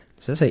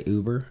Does that say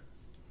Uber?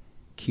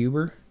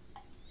 Cuber?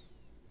 It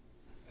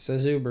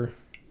says Uber.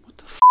 What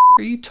the f***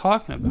 are you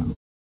talking about?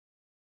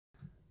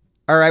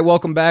 All right,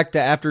 welcome back to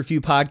After a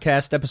Few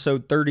Podcast,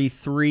 episode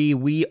 33.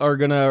 We are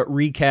going to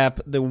recap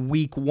the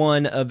week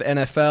one of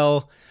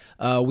NFL.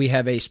 We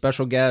have a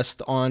special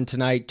guest on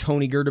tonight,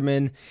 Tony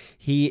Gerdeman.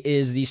 He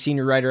is the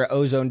senior writer at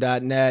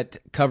Ozone.net,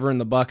 covering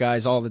the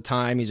Buckeyes all the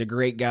time. He's a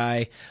great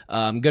guy.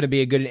 Going to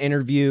be a good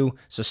interview,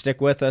 so stick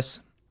with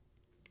us.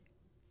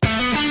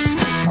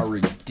 How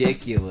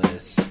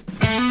ridiculous.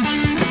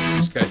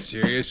 This guy's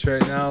serious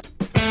right now?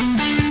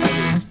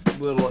 That was a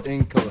little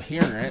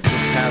incoherent.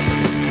 What's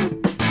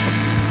happening?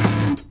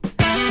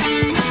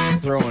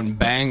 Throwing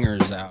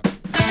bangers out.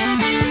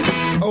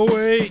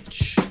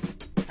 OH!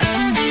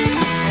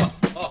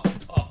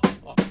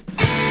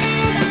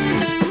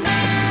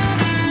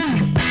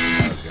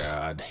 Oh,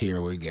 God. Here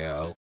we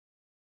go.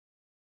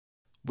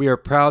 We are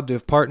proud to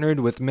have partnered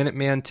with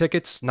Minuteman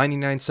Tickets,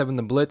 99.7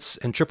 The Blitz,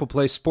 and Triple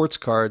Play Sports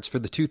Cards for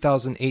the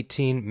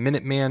 2018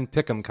 Minuteman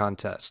Pick'em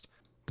Contest.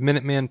 The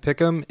Minuteman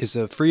Pick'em is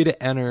a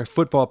free-to-enter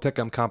football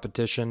pick'em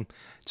competition.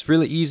 It's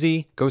really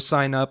easy. Go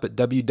sign up at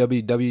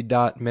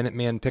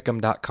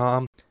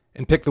www.minutemanpick'em.com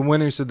and pick the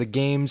winners of the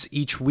games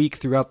each week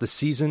throughout the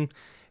season.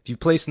 If you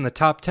place in the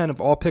top 10 of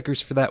all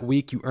pickers for that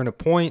week, you earn a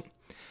point,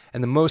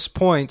 and the most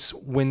points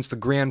wins the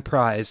grand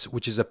prize,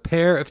 which is a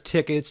pair of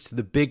tickets to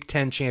the Big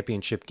Ten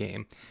championship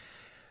game.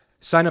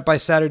 Sign up by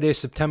Saturday,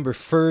 September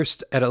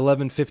 1st at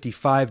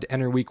 11:55 to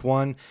enter week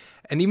one,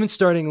 and even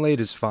starting late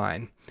is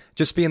fine.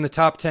 Just be in the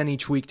top 10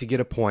 each week to get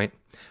a point.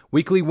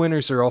 Weekly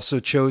winners are also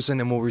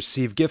chosen and will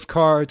receive gift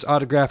cards,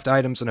 autographed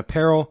items, and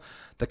apparel.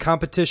 The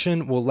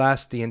competition will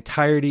last the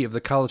entirety of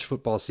the college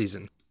football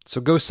season. So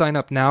go sign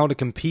up now to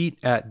compete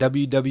at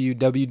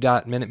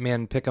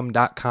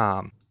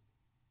www.minutemanpick'em.com.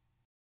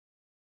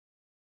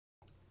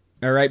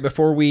 All right,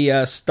 before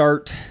we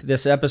start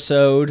this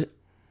episode,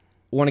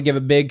 I want to give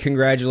a big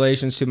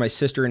congratulations to my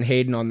sister and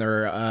Hayden on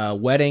their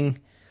wedding.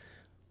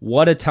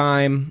 What a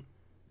time.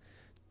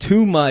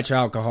 Too much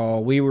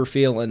alcohol. We were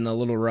feeling a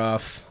little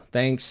rough.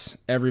 Thanks,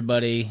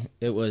 everybody.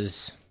 It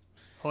was...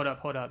 Hold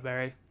up,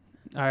 Barry.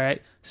 All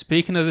right.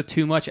 Speaking of the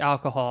too much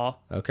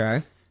alcohol,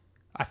 Okay.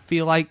 I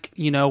feel like,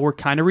 we're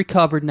kind of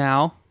recovered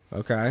now.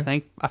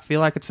 Okay. I feel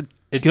like it's a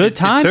good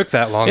time. It took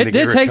that long to It get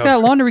did take that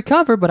recovered. long to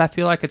recover, but I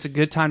feel like it's a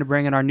good time to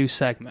bring in our new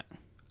segment.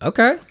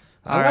 Okay.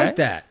 I All like right.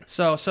 that.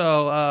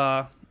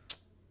 So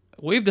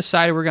we've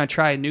decided we're going to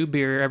try a new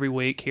beer every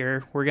week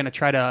here. We're going to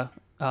try to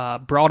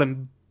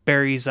broaden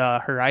Barry's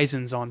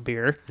horizons on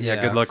beer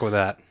Yeah, good luck with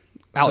that.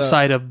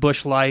 outside of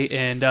Busch Light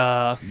and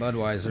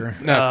Budweiser.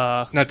 No,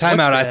 time what's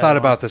out. I the thought other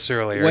about this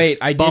earlier. Wait,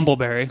 I did...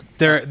 Bumbleberry.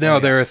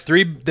 There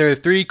are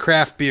three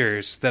craft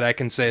beers that I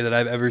can say that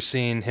I've ever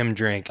seen him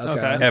drink.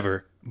 Okay.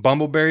 Ever.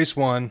 Bumbleberry's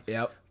one,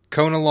 Yep.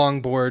 Kona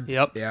Longboard,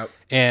 Yep.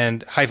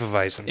 and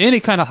Hefeweizen. Any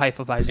kind of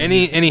Hefeweizen.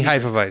 Any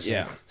Hefeweizen.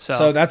 Yeah. So-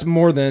 So that's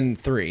more than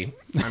three.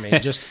 I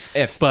mean, just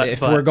if But-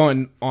 we're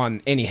going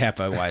on any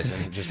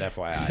Hefeweizen, just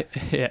FYI.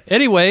 Yeah.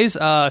 Anyways,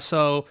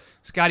 so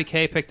Scotty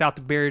K picked out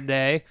the beer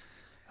today.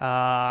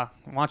 Why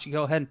don't you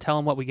go ahead and tell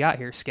them what we got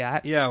here,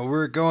 Scott? Yeah,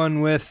 we're going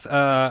with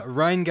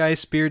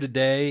Rheingeist beer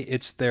today.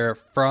 It's their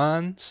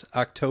Franz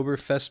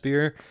Oktoberfest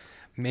beer,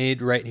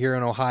 made right here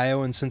in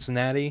Ohio and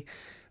Cincinnati.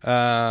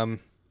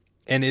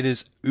 And it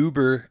is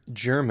uber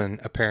German,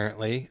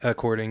 apparently,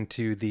 according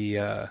to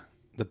the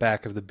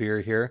back of the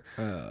beer here.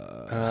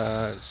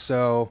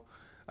 So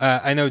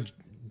I know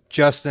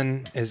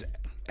Justin has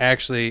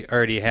actually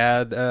already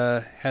had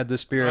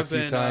this beer a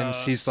few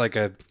times. He's like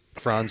a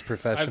Franz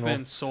professional. I've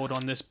been sold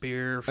on this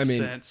beer I mean-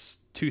 since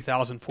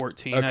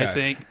 2014, Okay. I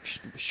think.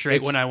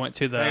 Straight when I went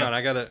to the... Hang on,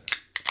 I got it.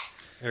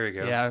 There we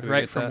go. Yeah, Did we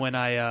right get from that? when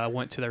I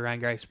went to the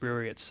Rheingeist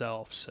Brewery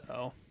itself.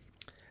 So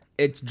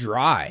It's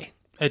dry.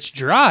 it's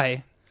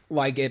dry.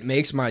 Like, it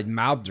makes my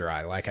mouth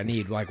dry. Like, I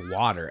need, like,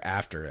 water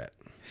after it.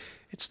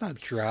 It's not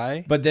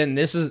dry. But then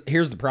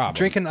here's the problem.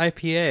 Drink an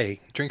IPA.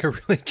 Drink a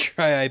really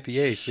dry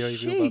IPA. See how you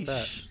feel about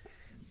that.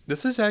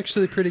 This is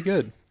actually pretty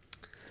good.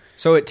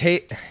 So it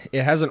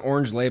has an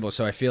orange label,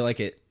 so I feel like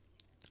it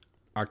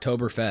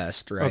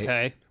Oktoberfest, right?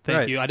 Okay, thank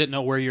Right. you. I didn't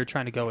know where you were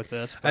trying to go with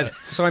this. But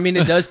So I mean,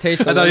 it does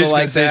taste a I thought he little was going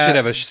like to say it that. should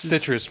have a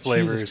citrus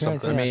flavor or Jesus something.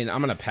 Christ, I mean,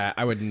 I'm gonna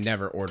I would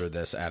never order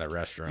this at a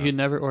restaurant. you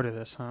never order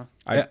this, huh?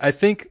 I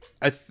think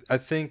we're I'm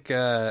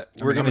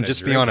going to gonna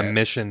just be drink on a it.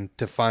 mission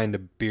to find a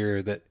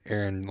beer that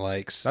Aaron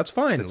likes. That's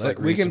fine. That's, Like,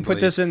 like, we can put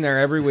reasonably- this in there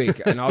every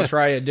week, and I'll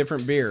try a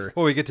different beer.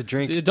 Well, we get to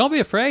drink. Dude, don't be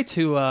afraid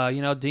to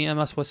DM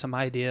us with some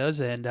ideas,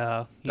 and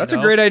That's a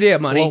great idea,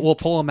 Money. We'll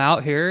pull them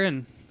out here,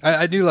 and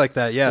I do like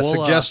that. Yeah, We'll,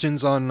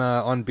 suggestions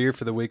on beer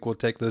for the week. We'll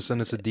take those. Send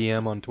us a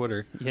DM on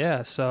Twitter.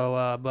 yeah.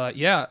 So, but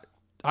yeah,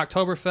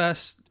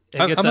 Oktoberfest.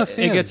 I'm a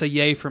fan. It gets a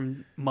yay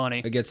from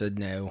Money. It gets a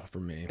no for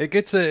me. It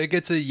gets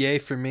a yay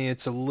for me.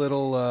 It's a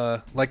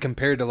little like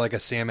compared to like a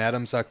Sam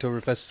Adams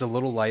Oktoberfest. It's a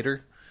little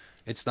lighter.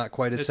 It's not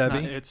quite as It's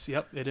heavy. not-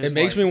 it is. It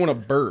makes me want to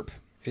burp.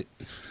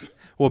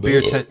 Well,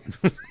 beer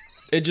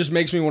It just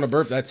makes me want to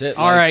burp. That's it.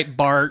 All Like, right,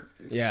 Bart.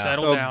 Yeah.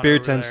 Settle Oh, down. beer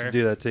over tends there. to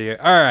do that to you.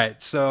 All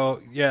right,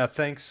 so yeah,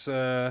 thanks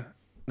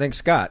Thanks,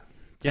 Scott.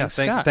 Yeah,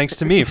 Scott. thanks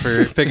to me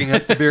for picking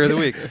up the beer of the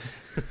week.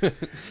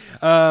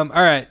 All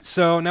right,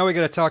 so now we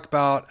got to talk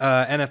about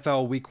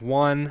NFL Week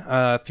 1.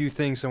 A few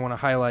things I want to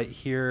highlight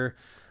here.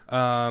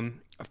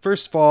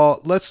 First of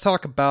all, let's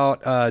talk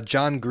about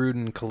John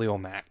Gruden, Khalil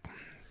Mack.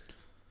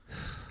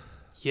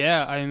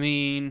 Yeah, I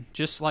mean,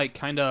 just like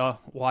kind of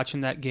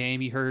watching that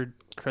game, you heard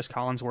Chris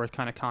Collinsworth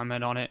kind of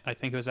comment on it. I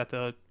think it was at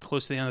the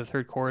close to the end of the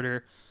third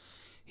quarter.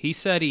 He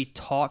said he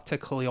talked to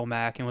Khalil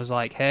Mack and was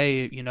like,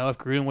 hey, you know, if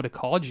Gruden would have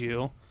called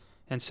you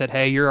and said,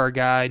 hey, you're our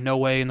guy, no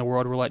way in the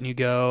world we're letting you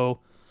go,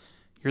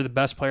 you're the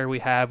best player we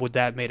have, would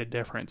that have made a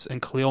difference?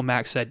 And Khalil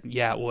Mack said,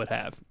 yeah, it would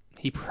have.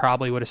 He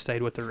probably would have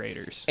stayed with the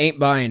Raiders. Ain't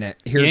buying it.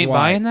 Here's ain't why.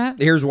 buying that?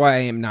 Here's why I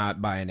am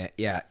not buying it.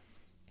 Yeah.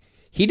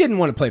 He didn't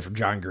want to play for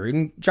John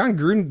Gruden. John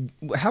Gruden,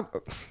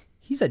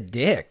 he's a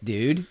dick,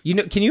 dude. You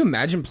know, can you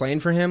imagine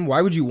playing for him?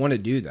 Why would you want to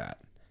do that?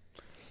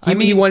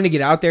 He wanted to get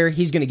out there.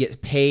 He's going to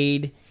get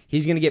paid.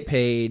 He's going to get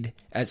paid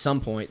at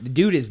some point. The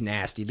dude is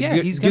nasty.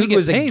 He's going to get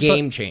was paid, a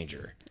game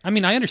changer. I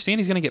mean, I understand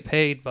he's going to get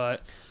paid,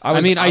 but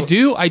I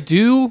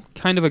do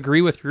kind of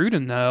agree with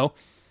Gruden though.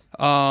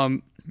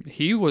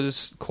 He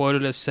was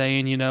quoted as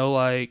saying, you know,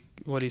 like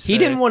what he said. He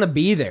didn't want to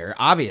be there,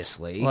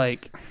 obviously.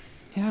 Like,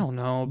 yeah, I don't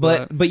know,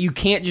 but you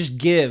can't just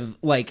give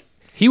like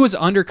he was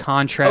under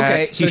contract.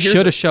 Okay, so he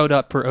should have showed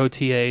up for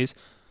OTAs.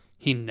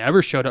 He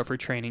never showed up for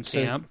training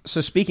camp. So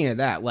speaking of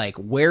that, like,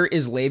 where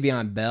is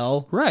Le'Veon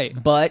Bell? Right.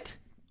 But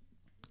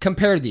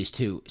compare these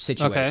two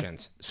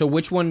situations. Okay. So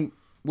which one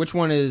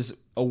is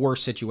a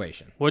worse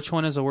situation? Which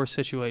one is a worse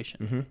situation?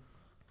 Mm-hmm.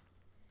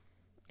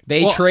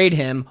 They trade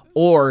him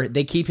or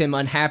they keep him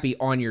unhappy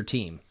on your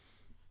team.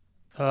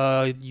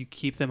 You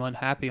keep them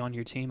unhappy on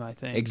your team, I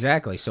think.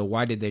 Exactly. So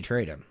why did they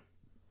trade him?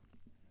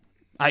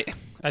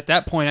 At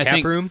that point, I think.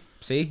 Cap room?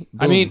 See? Boom.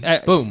 I mean,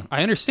 boom.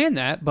 I understand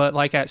that, but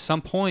like at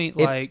some point,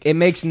 it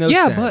makes no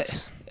sense. Yeah,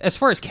 but as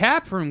far as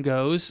cap room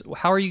goes,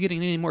 how are you getting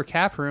any more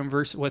cap room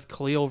with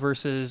Khalil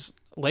versus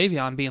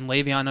Le'Veon being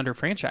Le'Veon under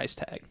franchise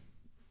tag?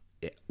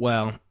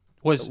 Well,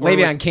 was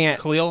Le'Veon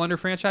can't Khalil under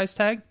franchise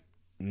tag?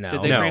 No.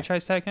 Did they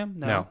franchise tag him?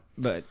 No.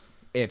 But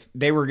if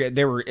they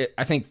were,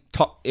 I think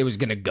it was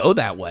going to go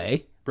that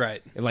way.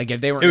 Right. Like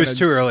if they were, it was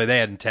too early. They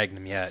hadn't tagged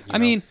him yet. I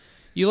mean,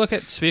 you look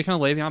at speaking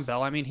of Le'Veon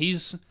Bell. I mean,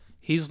 he's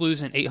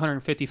losing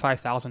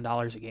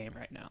 $855,000 a game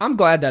right now. I'm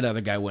glad that other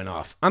guy went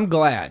off. I'm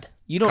glad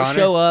you don't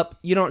show up.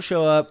 You don't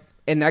show up,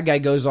 and that guy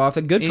goes off.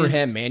 Good for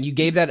him, man. You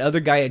gave that other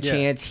guy a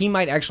chance. He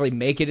might actually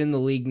make it in the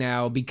league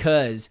now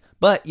because.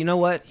 But you know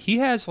what? He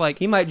has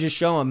he might just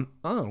show him.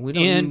 Oh,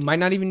 we might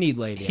not even need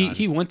Le'Veon.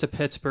 He went to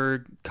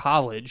Pittsburgh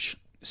College,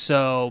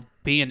 so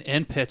being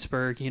in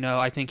Pittsburgh, you know,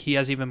 I think he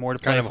has even more to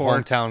play for. Kind of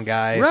a hometown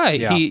guy, right?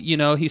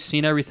 Yeah. He's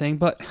seen everything.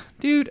 But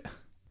dude,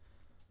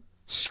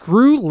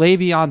 screw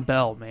Le'Veon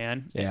Bell,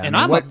 man. Yeah, and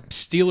I'm a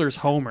Steelers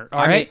homer.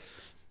 All right.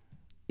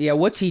 Yeah,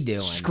 what's he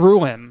doing?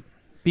 Screw him,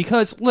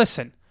 because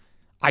listen.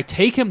 I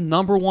take him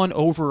number 1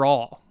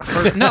 overall.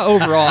 Not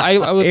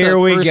overall. Here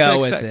we go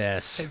with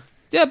this.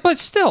 Yeah, but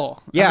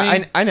still.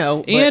 Yeah, I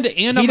know. And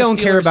he don't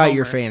care about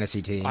your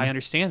fantasy team. I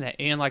understand that.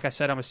 And like I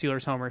said, I'm a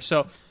Steelers homer.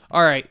 So,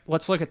 all right,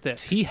 let's look at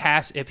this.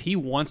 If he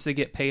wants to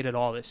get paid at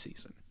all this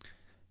season,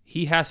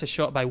 he has to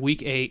show up by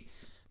week 8.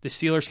 The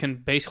Steelers can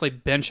basically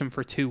bench him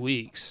for 2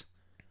 weeks.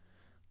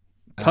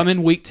 Come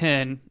in week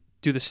 10,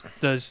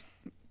 does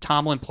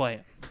Tomlin play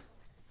him?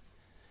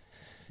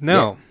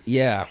 No.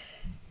 Yeah.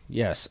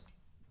 Yes.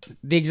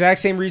 The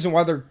exact same reason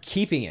why they're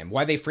keeping him,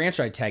 why they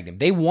franchise tagged him.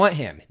 They want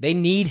him. They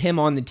need him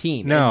on the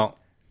team. No,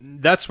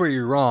 that's where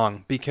you're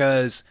wrong,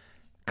 because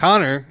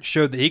Connor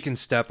showed that he can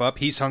step up.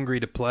 He's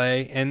hungry to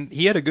play, and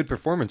he had a good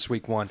performance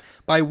week 1.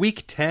 By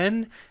week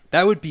 10,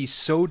 that would be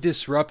so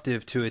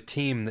disruptive to a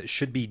team that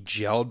should be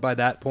gelled by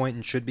that point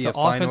and should be a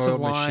fine-oiled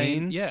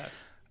machine. Yeah.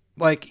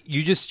 Like,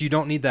 you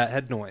don't need that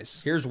head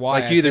noise. Here's why.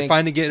 Like, you either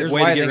find a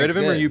way to get rid of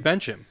him or you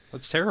bench him.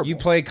 That's terrible. You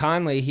play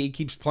Conley, he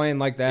keeps playing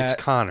like that.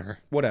 It's Connor.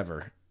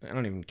 Whatever. I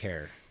don't even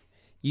care.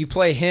 You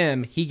play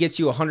him, he gets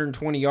you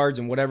 120 yards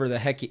and whatever the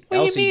heck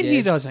else he did.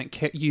 He doesn't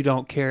care? You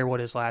don't care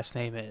what his last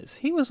name is.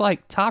 He was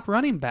like top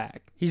running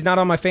back. He's not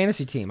on my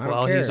fantasy team. I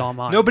don't care. He's on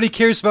mine. Nobody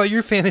cares about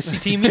your fantasy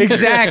team either.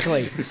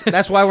 Exactly.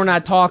 That's why we're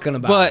not talking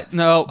about it. But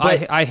no,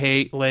 I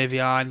hate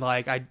Le'Veon.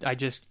 Like I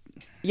just.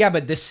 Yeah,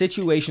 but the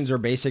situations are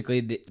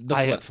basically the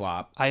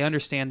flip-flop. I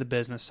understand the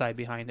business side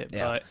behind it,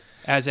 but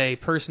as a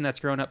person that's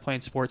grown up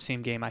playing sports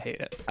team game, I hate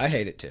it. I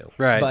hate it too.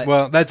 Right. But,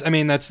 well, that's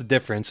the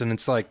difference, and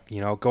it's like,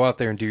 go out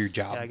there and do your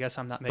job. Yeah, I guess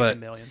I'm not making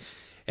millions.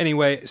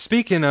 Anyway,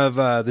 speaking of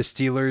the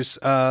Steelers,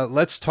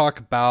 let's talk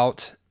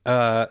about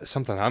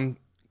something I'm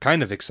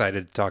kind of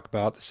excited to talk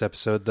about this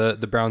episode,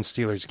 the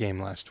Browns-Steelers game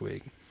last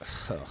week.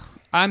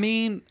 I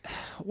mean,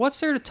 what's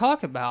there to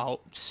talk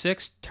about?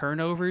 6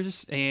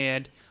 turnovers,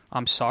 and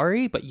I'm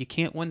sorry, but you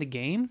can't win the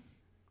game?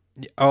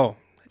 Oh.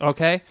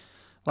 Okay.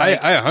 I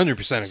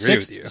 100% agree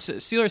with you.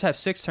 Steelers have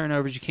 6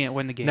 turnovers. You can't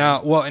win the game.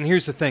 Now, well, and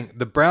here's the thing.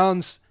 The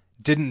Browns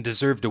didn't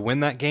deserve to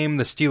win that game.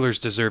 The Steelers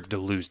deserved to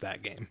lose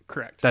that game.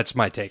 Correct. That's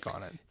my take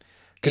on it.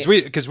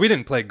 Because we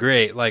didn't play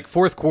great. Like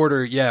fourth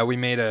quarter, yeah, we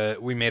made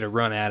a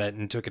run at it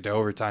and took it to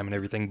overtime and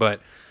everything.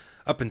 But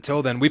up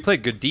until then, we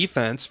played good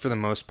defense for the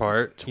most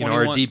part.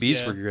 Our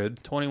DBs were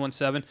good.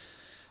 21-7.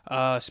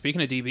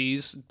 Speaking of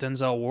DBs,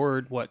 Denzel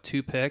Ward,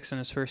 2 picks in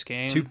his first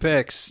game? 2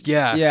 picks,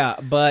 yeah. Yeah,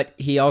 but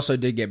he also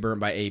did get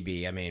burned by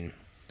AB. I mean,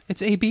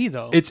 it's AB,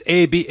 though. It's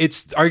AB.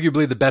 It's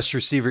arguably the best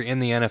receiver in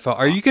the NFL.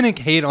 Are you going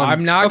to hate on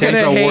I'm not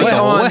Denzel gonna hate Ward the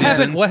whole on-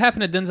 season? What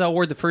happened to Denzel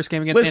Ward the first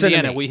game against Listen to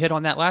Indiana? me. We hit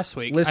on that last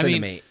week. listen to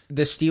me.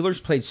 The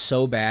Steelers played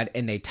so bad,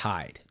 and they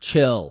tied.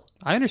 Chill.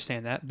 I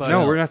understand that, but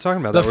No, we're not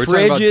talking about The that. We're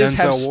talking about fridges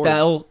have Denzel Ward.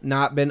 still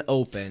not been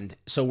opened,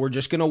 so we're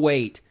just going to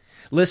wait.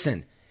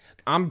 Listen,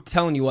 I'm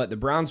telling you what, the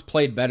Browns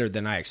played better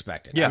than I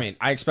expected. Yeah. I mean,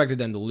 I expected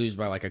them to lose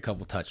by like a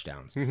couple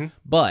touchdowns.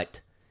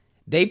 But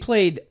they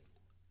played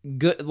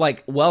good,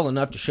 like well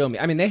enough to show me.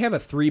 I mean, they have a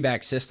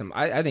 3-back system.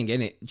 I think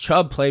in it,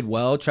 Chubb played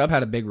well. Chubb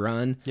had a big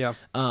run. Yeah.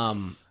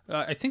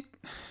 I think,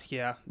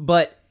 yeah.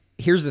 But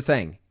here's the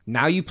thing.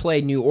 Now you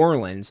play New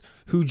Orleans,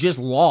 who just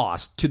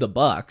lost to the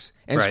Bucks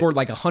and Right. scored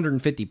like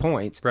 150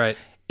 points. Right.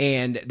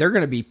 And they're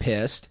going to be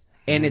pissed.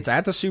 And it's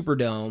at the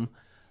Superdome.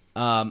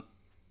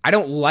 I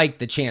don't like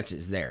the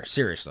chances there,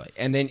 seriously.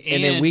 And then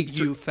week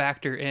you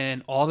factor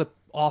in all the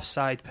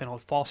offside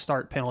penalty, false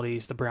start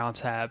penalties the Browns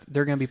have.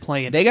 They're going to be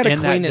playing. they got to in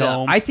clean that it up.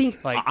 dome. I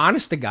think, like,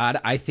 honest to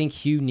God, I think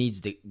Hugh needs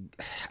to.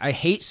 I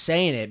hate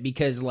saying it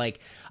because, like,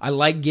 I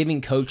like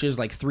giving coaches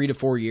like 3 to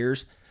 4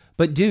 years.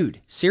 But, dude,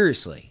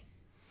 seriously.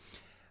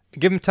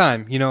 Give him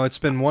time. It's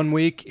been 1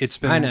 week. It's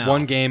I been know.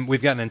 1 game.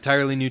 We've got an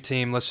entirely new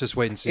team. Let's just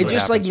wait and see It what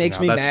just happens like makes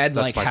from me now. mad,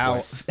 That's like my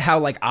point. how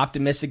like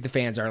optimistic the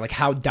fans are, like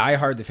how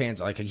diehard the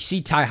fans are. Like you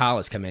see Ty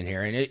Hollis come in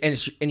here,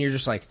 and you're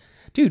just like,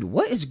 dude,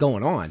 what is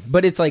going on?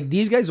 But it's like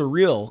these guys are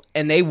real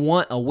and they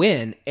want a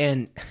win,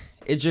 and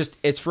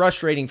it's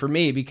frustrating for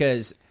me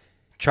because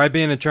Try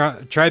being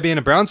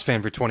a Browns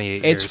fan for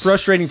 28 years. it's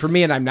frustrating for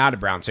me, and I'm not a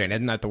Browns fan.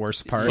 Isn't that the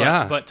worst part?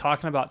 Yeah. But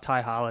talking about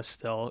Ty Hollis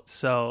still,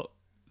 so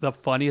the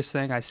funniest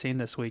thing I seen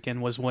this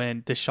weekend was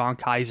when Deshaun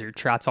Kaiser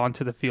trots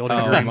onto the field in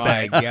Oh Green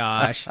my Bay.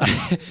 gosh.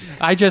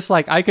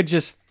 I could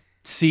just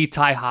see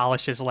Ty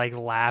Hollis just like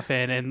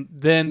laughing, and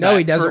then No, that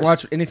he doesn't first-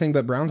 watch anything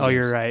but Browns. Oh, games.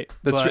 you're right.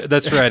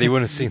 That's right. He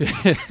wouldn't have seen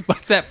that.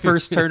 But that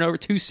first turnover,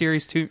 two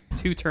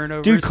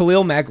turnovers. Dude,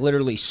 Khalil Mack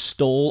literally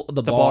stole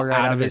the ball right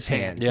out of his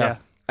hands. Yeah.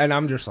 And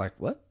I'm just like,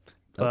 what?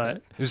 But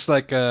It was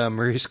like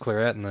Maurice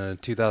Claret in the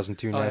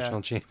 2002 yeah.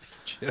 National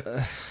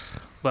Championship.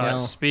 But No.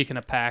 speaking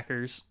of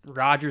Packers,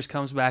 Rodgers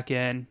comes back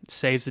in,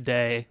 saves the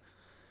day.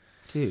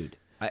 Dude,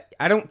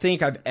 I don't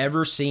think I've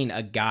ever seen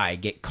a guy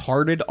get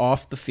carted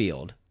off the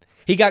field.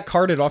 He got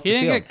carted off He the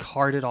didn't field. get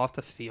carted off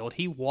the field.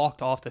 He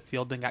walked off the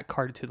field, then got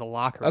carted to the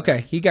locker room.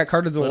 Okay, he got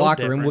carted to the Little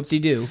locker room, difference.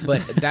 whoop-de-doo.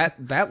 But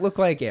that looked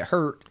like it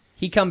hurt.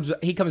 He comes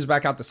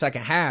back out the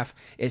second half.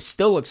 It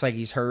still looks like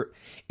he's hurt.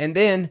 And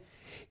then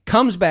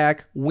comes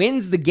back,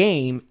 wins the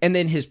game, and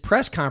then his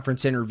press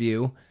conference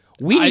interview.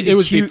 It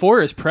was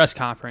before his press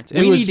conference.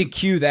 We need to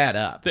cue that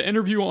up. the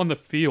interview on the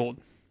field.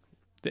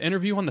 The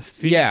interview on the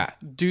field. Yeah.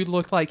 Dude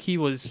looked like he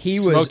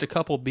smoked was- a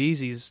couple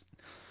beezies.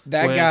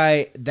 That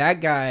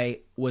with- guy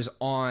was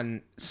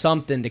on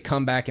something to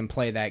come back and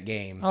play that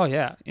game. Oh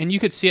yeah, and you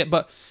could see it,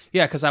 but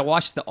yeah, because I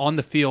watched the on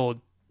the field,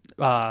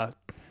 Yeah.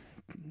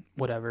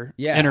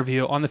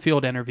 interview on the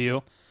field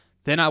interview.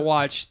 Then I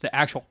watched the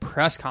actual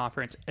press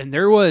conference, and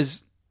there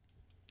was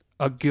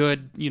a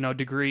good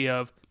degree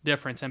of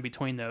difference in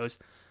between those.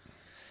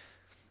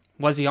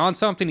 Was he on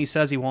something? He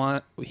says he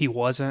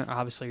wasn't.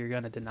 Obviously, you're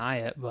going to deny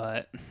it,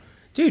 but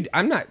Dude,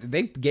 I'm not.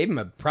 They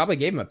probably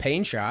gave him a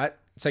pain shot.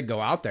 Said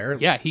go out there.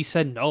 yeah, he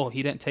said no,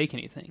 he didn't take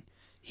anything.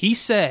 He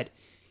said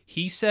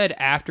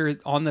after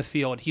on the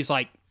field, he's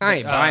like, I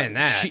ain't buying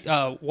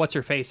that. What's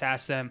her face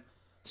asked them,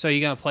 so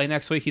you gonna play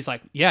next week? He's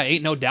like, yeah,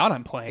 ain't no doubt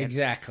I'm playing.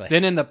 Exactly.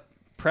 Then in the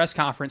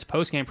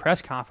post-game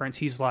press conference,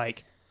 he's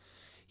like,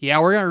 yeah,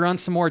 we're gonna run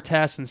some more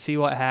tests and see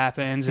what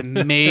happens, and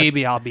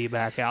maybe I'll be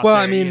back out Well,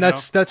 there. I mean, you know?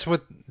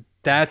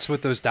 that's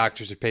what those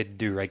doctors are paid to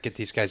do, right? Get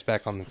these guys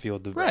back on the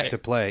field to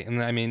play.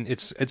 And I mean,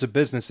 it's a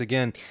business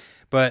again.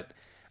 But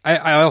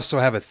I also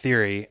have a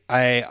theory.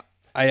 I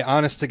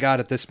honest to God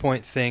at this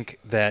point think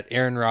that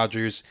Aaron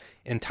Rodgers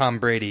and Tom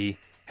Brady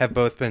have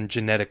both been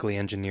genetically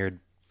engineered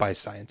by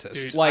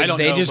scientists. Dude, I Like don't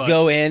they know, just but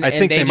go in I and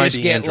think they they might just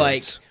be get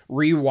androids. like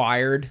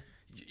rewired,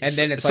 and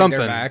then it's Something.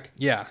 like they're back.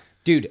 Yeah.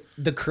 Dude,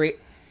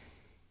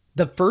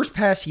 the first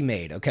pass he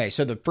made. Okay,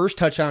 so the first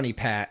touchdown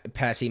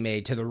pass he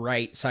made to the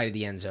right side of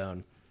the end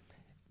zone.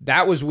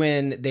 That was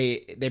when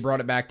they brought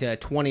it back to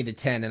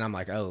 20-10, and I'm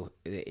like, oh,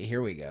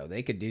 here we go.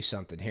 They could do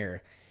something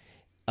here.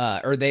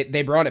 Or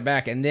they brought it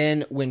back, and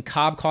then when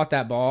Cobb caught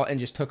that ball and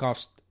just took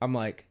off, I'm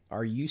like,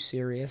 are you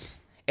serious?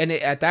 And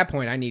at that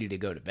point, I needed to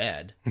go to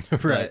bed.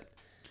 Right. But,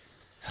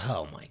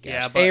 oh my gosh,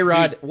 Yeah, but,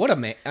 A-Rod,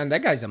 and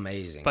that guy's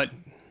amazing. But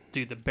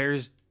dude, the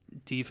Bears'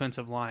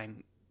 defensive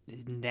line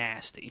is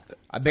nasty.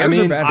 Bears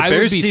are bad. the I would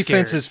Bears' be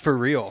defense scared. is for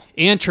real.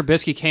 And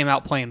Trubisky came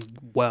out playing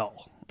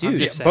well. Dude,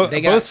 just saying.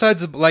 they got- both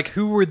sides of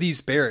who were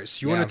these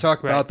Bears? You Yeah, want to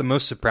talk right. about the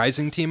most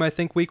surprising team? I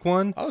think week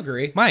 1. I'll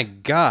agree. My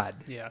God,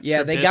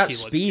 Yeah, they got Trubisky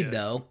looked speed good.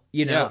 though.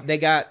 You know, Yeah. they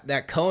got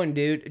that Cohen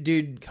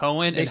dude,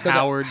 Cohen They and still got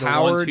Howard, the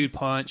Howard. 1-2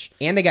 punch.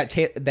 and they got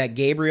that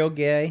Gabriel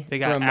guy. They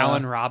got from,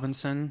 Allen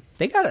Robinson.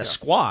 They got a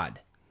squad.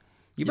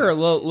 You better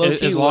low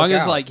key As long look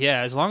as out.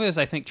 as long as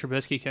I think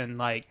Trubisky can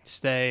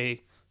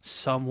stay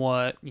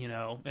somewhat, in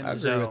I the agree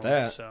zone. with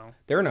that. So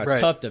They're in a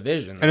Right. tough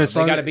division. and as they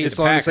long, got to beat as,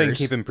 the long as they can Packers.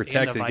 keep him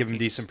protected, give him Vikings.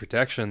 decent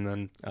protection,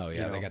 then Oh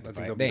yeah, they got the I think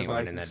fight. they'll They be ain't fine.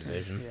 winning that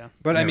division. yeah.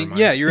 But I Never mean, mind.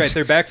 yeah, you're right.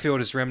 Their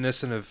backfield is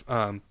reminiscent of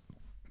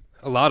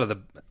a lot of the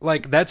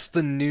that's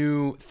the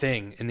new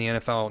thing in the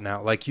NFL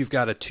now. You've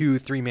got a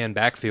 2-3 man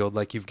backfield.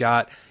 You've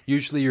got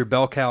usually your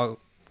bell cow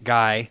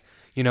guy,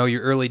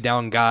 your early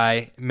down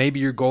guy, maybe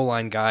your goal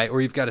line guy,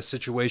 or you've got a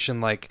situation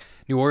like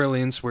New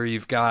Orleans where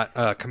you've got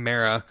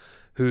Kamara,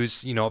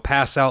 who's a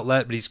pass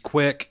outlet, but he's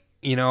quick.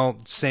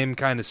 Same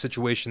kind of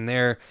situation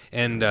there.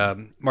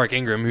 And Mark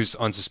Ingram, who's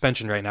on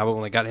suspension right now, but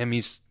when they got him,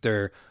 he's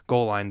their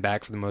goal line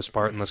back for the most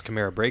part, unless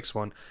Kamara breaks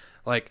one.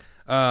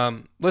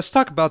 Let's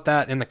talk about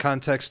that in the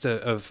context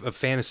of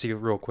fantasy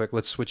real quick.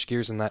 Let's switch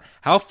gears on that.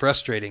 How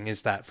frustrating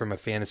is that from a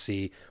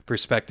fantasy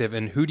perspective,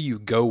 and who do you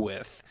go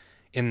with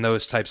in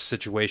those types of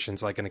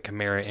situations, like in a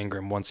Kamara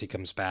Ingram once he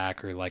comes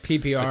back, or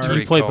PPR. a Tariq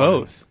You play Cohen?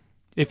 both.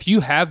 If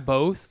you have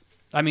both,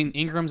 I mean,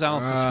 Ingram's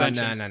out on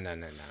suspension.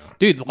 No.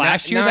 Dude,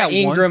 last year not that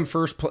Ingram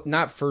one,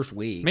 not first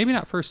week. maybe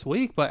not first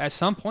week, but at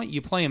some point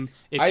you play him.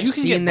 If I've you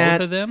can seen get that.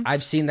 both of them,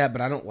 I've seen that,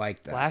 but I don't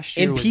like that. Last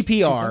year in was-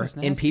 PPR, that was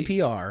in nasty.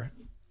 PPR,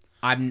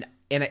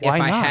 if Why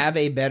I not? have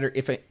a better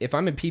if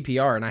I'm in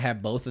PPR and I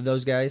have both of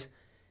those guys,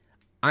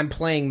 I'm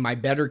playing my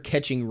better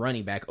catching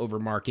running back over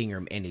Mark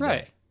Ingram any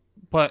right? day.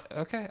 But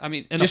okay, I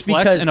mean, Just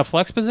because- in a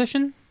flex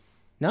position,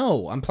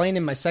 No, I'm playing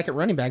in my second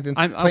running back. Then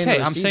I'm playing the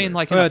okay. I'm receiver. saying in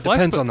Well, a it flex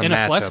depends on the in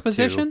a flex matchup, too.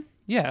 position.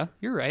 Yeah,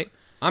 you're right.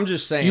 I'm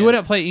just saying You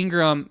wouldn't play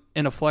Ingram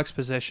in a flex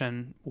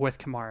position with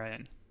Kamara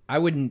in. I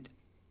wouldn't.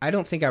 I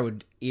don't think I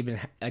would even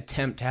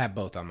attempt to have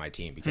both on my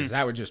team because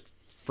that would just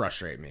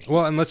frustrate me.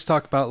 Well, and let's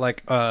talk about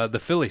the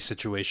Philly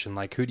situation.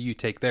 Who do you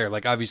take there?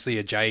 Obviously,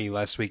 Ajayi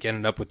last week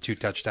ended up with 2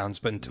 touchdowns,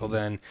 but until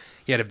then,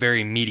 he had a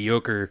very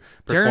mediocre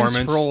Darren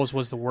performance. Sproles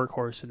was the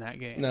workhorse in that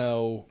game.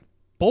 No,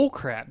 Bull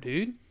crap,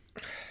 dude.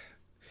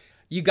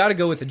 you got to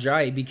go with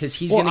Ajayi because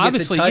he's Well, going to get the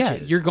obviously,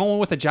 touches. yeah, you're going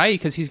with Ajayi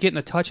because he's getting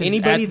the touches.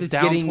 anybody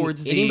down that's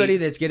towards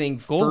getting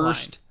goal line.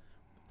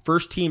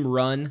 first team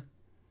run,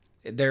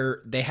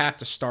 they have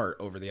to start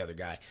over the other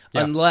guy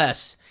Yeah.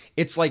 unless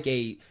it's like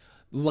a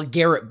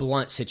LeGarrette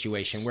Blunt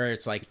situation where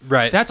it's like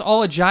Right. That's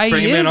all Ajayi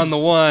Bring is. him in on the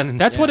one.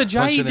 That's what Punch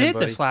Ajayi it in, did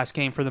buddy. this last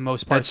game for the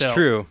most part. That's though.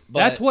 true.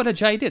 That's But- what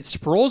Ajayi did.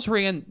 Sproles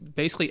ran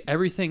basically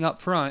everything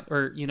up front,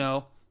 or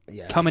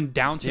Yeah. coming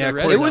down to Yeah, the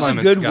red Corey it was a zone.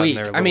 Clement's good gotten week.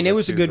 there a I mean, little it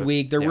was a bit good too, but-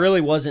 week. There yeah.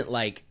 really wasn't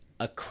like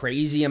a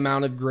crazy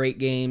amount of great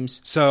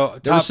games. So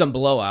There was top, some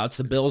blowouts.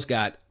 The Bills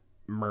got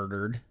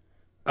murdered.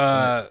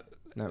 uh,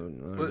 That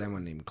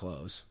wasn't even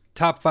close.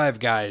 top 5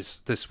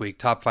 guys this week.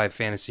 Top 5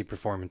 fantasy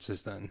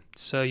performances. Then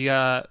So you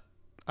got,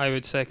 I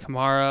would say,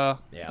 Kamara,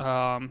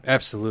 Yeah.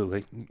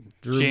 absolutely.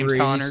 Drew James Brees.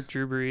 Conner,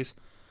 Drew Brees.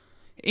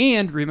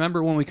 And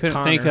remember when we couldn't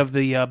Connor. think of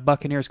the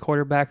Buccaneers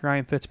quarterback,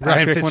 Ryan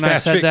Fitzpatrick, when I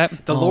Fitzpatrick, said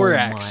that? the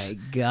Lorax. Oh my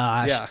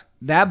gosh. Yeah.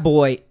 That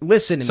boy,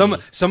 listen to me.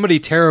 Somebody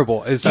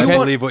terrible is I you want-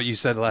 believe what you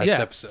said last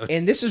Yeah. episode.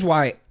 And this is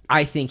why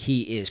I think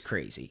he is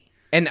crazy.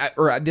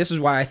 Or this is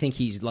why I think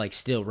he's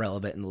still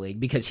relevant in the league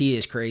because he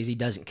is crazy,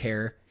 doesn't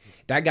care.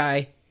 That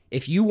guy,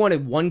 if you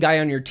wanted one guy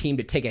on your team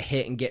to take a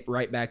hit and get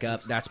right back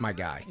up, that's my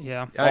guy.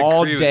 Yeah. I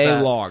All agree with day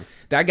that. long.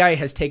 That guy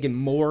has taken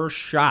more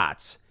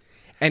shots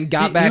and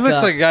got back He looks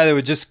up. like a guy that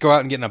would just go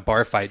out and get in a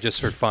bar fight just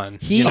for fun.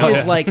 He you know?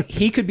 is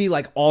he could be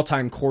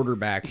all-time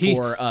quarterback for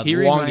he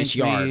longest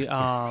reminds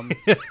yard.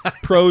 me,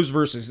 Pros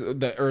versus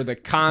the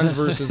cons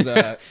versus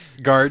the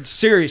guards.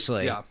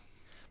 seriously. Yeah.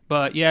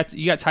 but yeah,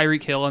 you got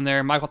Tyreek Hill in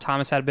there. Michael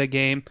Thomas had a big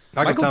game.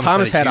 Michael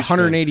Thomas had a huge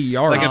 180 game.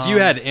 yards. If you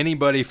had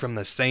anybody from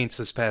the Saints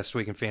this past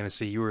week in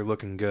fantasy, you were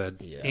looking good.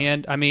 Yeah.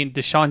 And I mean,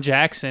 Deshaun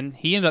Jackson,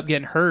 he ended up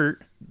getting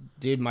hurt.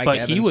 Dude, Mike But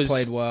Evans he was-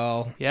 played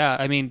well. Yeah,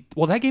 I mean,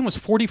 well, that game was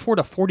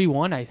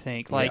 44-41, I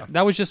think. Yeah.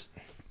 That was just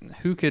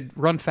who could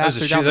run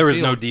faster down There the was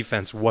field. no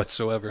defense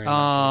whatsoever. In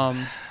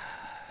that.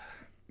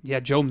 Yeah,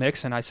 Joe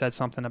Mixon, I said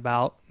something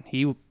about.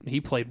 He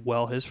played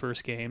well his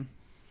first game.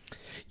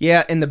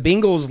 Yeah, and the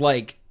Bengals,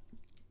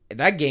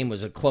 that game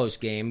was a close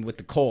game with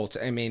the Colts.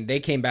 I mean, they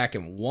came back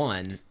and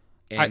won.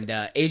 And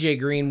AJ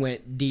Green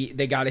went deep.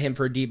 They got him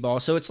for a deep ball.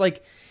 So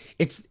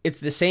it's it's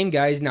the same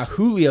guys. Now,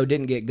 Julio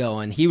didn't get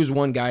going. He was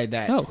one guy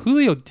that... No,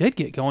 Julio did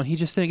get going. He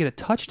just didn't get a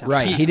touchdown.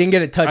 Right, pass. he didn't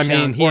get a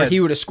touchdown, he or had-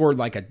 he would have scored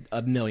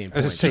a million I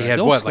was points. gonna say he had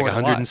still what, scored a lot.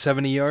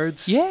 170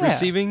 yards Yeah,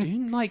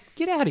 receiving. Dude,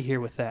 get out of here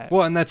with that.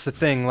 Well, and that's the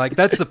thing.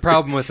 That's the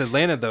problem with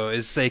Atlanta, though,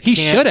 is they he can't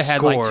should have had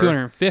score.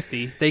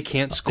 250. They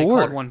can't They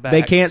score. called one back.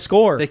 They can't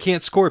score. They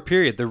can't score.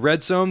 Period. Their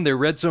red zone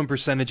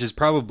percentage is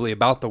probably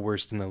about the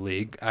worst in the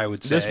league. I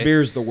would say. This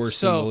beer's the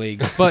worst in the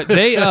league. But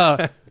they,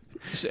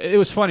 it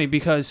was funny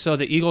because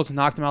the Eagles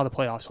knocked them out of the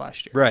playoffs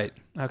last year. Right.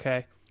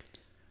 Okay.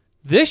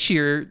 This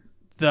year,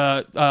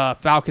 the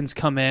Falcons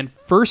come in,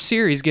 first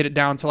series, get it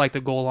down to like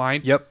the goal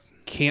line. Yep.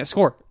 Can't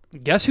score.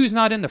 Guess who's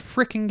not in the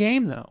freaking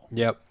game, though?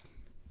 Yep.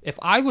 If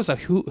I was a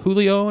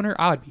Julio owner,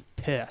 I would be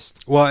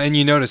pissed. Well, and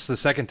you notice the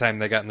second time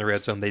they got in the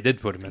red zone, they did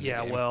put him in the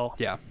game. Well.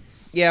 Yeah.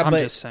 Yeah, I'm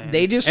but just saying.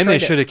 they just And tried they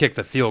to- should have kicked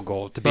the field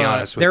goal, to be But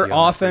honest with Their you.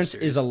 on that offense first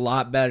series. is a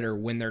lot better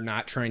when they're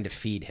not trying to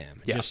feed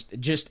him. Yeah.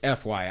 Just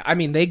FYI. I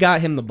mean, they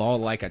got him the ball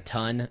like a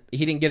ton.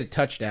 He didn't get a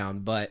touchdown,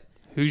 but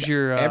Who's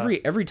your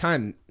every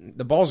time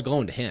the ball's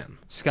going to him.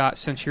 Scott?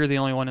 Since you're the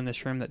only one in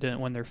this room that didn't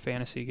win their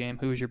fantasy game,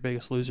 who was your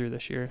biggest loser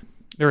this year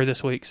or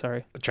this week?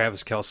 Sorry,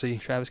 Travis Kelce.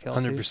 Travis Kelce.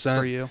 100%.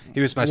 For you. He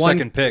was my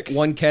second pick.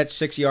 One catch,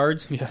 6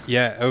 yards. Yeah.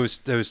 Yeah, it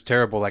was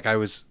terrible. Like, I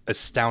was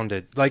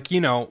astounded. Like,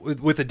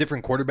 with a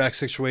different quarterback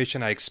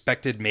situation, I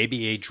expected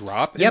maybe a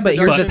drop. Yeah, in but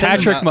here's production. But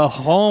Patrick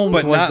Mahomes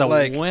but was not the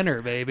like-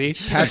 winner, baby.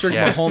 Patrick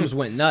Yeah. Mahomes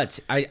went nuts.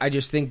 I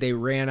just think they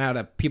ran out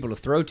of people to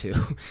throw to.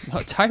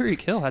 Well,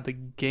 Tyreek Hill had the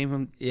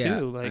game Yeah,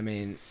 too. Like, I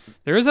mean,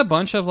 there is a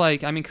bunch of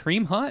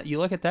Kareem Hunt. You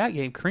look at that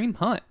game, Kareem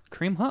Hunt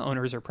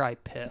owners are probably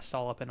pissed,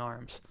 all up in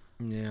arms.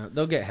 yeah,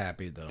 they'll get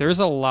happy though. There's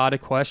a lot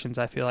of questions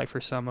I feel like for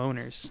some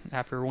owners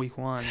after week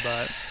one,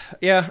 but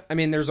Yeah, I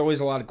mean, there's always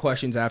a lot of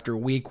questions after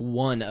week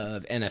 1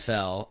 of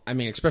NFL. I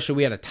mean, especially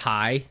we had a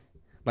tie.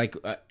 Like,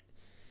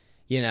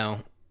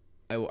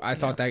 I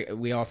thought that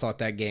we all thought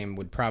that game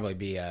would probably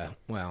be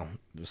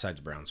besides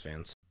Browns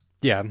fans.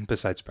 Yeah,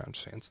 besides Browns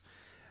fans.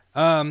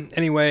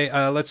 Anyway,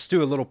 let's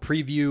do a little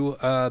preview.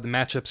 The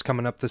matchups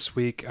coming up this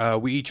week.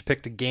 We each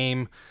picked a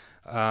game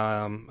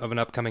of an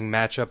upcoming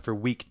matchup for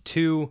week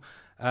 2.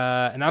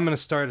 And I'm going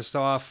to start us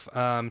off,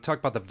 talk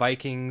about the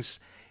Vikings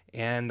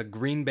and the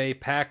Green Bay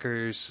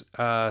Packers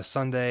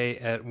Sunday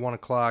at 1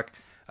 o'clock.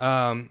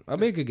 That'll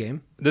be a good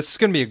game. This is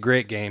going to be a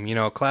great game,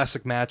 a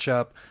classic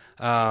matchup.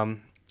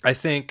 I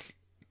think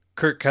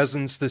Kirk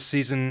Cousins this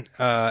season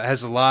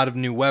has a lot of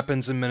new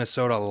weapons in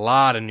Minnesota, a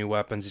lot of new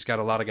weapons. He's got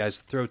a lot of guys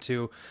to throw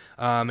to,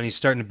 and he's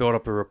starting to build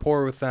up a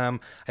rapport with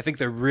them. I think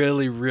they're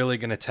really, really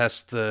going to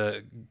test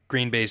the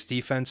Green Bay's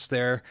defense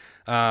there.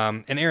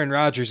 And Aaron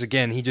Rodgers,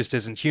 again, he just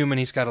isn't human.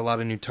 He's got a lot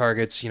of new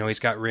targets. He's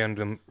got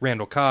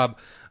Randall Cobb.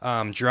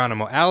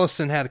 Geronimo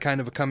Allison had kind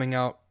of a coming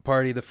out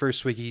party the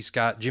first week. He's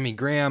got Jimmy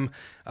Graham.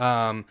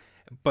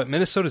 But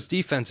Minnesota's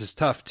defense is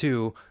tough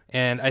too,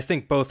 and I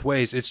think both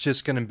ways it's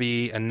just going to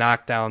be a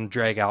knockdown,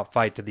 drag-out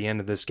fight to the end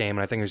of this game, and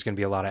I think there's going to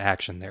be a lot of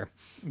action there.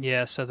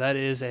 yeah, so that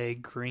is a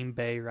Green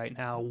Bay right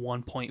now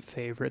 1-point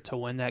favorite to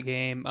win that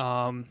game.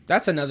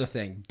 That's another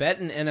thing.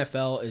 Betting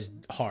NFL is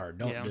hard.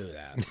 Don't Yeah. do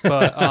that.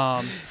 But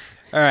All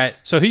right,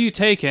 so who you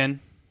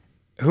taking?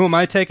 who am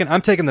I taking?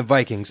 I'm taking the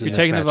Vikings. In You're this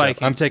taking the matchup.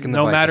 Vikings. I'm taking the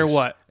no Vikings. matter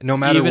what. No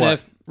matter even what.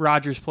 if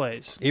Rodgers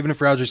plays. Even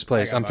if Rodgers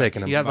plays, I got I'm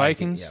taking Vikings. him. You got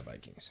Vikings? Yeah,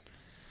 Vikings.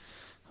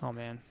 Oh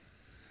man.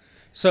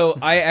 So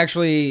I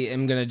actually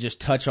am going to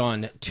just touch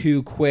on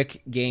 2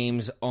 quick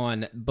games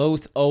on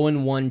both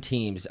 0-1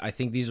 teams. I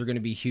think these are going to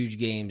be huge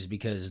games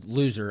because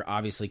loser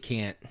obviously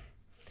can't.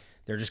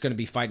 They're just going to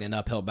be fighting an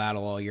uphill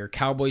battle all year.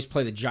 Cowboys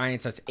play the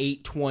Giants. That's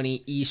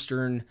 8:20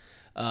 Eastern,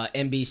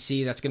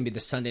 NBC. That's going to be the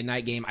Sunday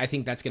night game. I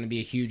think that's going to be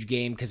a huge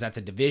game because that's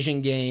a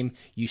division game.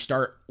 You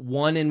start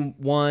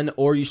 1-1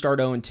 or you start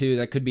 0-2.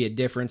 That could be a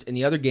difference. In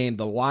the other game,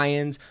 the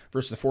Lions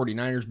versus the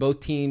 49ers. Both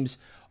teams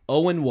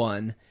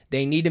 0-1.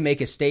 They need to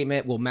make a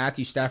statement. Will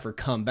Matthew Stafford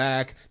come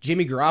back?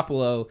 Jimmy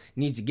Garoppolo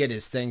needs to get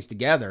his things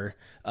together.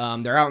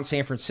 They're out in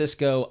San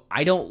Francisco.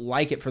 I don't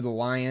like it for the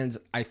Lions.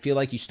 I feel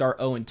like you start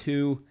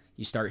 0-2,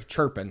 you start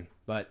chirping.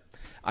 But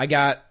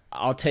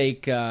I'll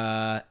take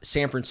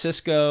San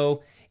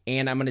Francisco,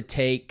 and I'm going to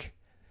take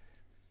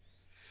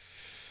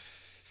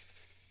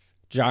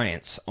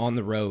Giants on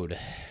the road.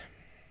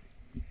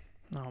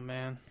 Oh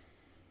man.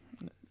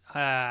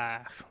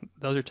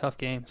 Those are tough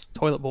games.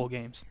 Toilet bowl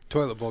games.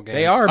 Toilet bowl games.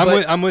 They are,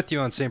 I'm with you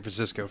on San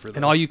Francisco for that.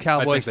 And all you I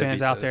Cowboys think they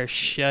fans beat out the- there,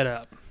 shut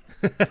up.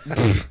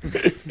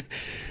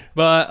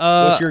 But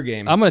What's your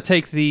game? I'm going to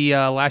take the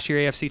last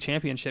year AFC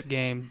Championship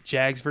game,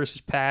 Jags versus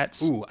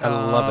Pats. Ooh, I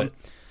love it.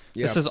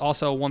 This is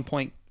also a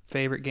 1-point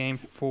favorite game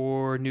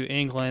for New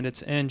England.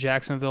 It's in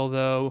Jacksonville,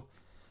 though.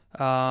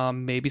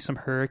 Maybe some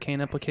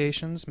hurricane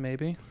implications,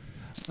 maybe.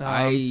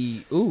 That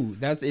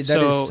is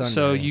Sunday.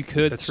 So you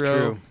could That's throw.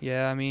 true.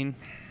 Yeah, I mean,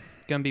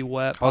 gonna be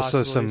wet. Also,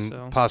 Possibly,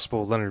 some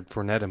possible Leonard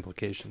Fournette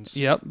implications.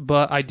 Yep,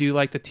 but I do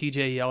like the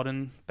TJ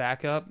Yeldon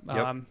backup.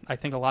 Yep. I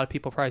think a lot of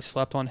people probably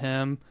slept on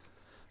him.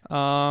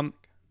 I'm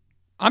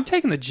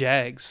taking the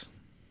Jags.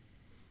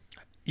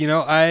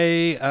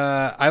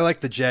 I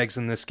like the Jags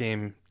in this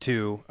game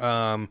too.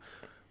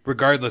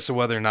 Regardless of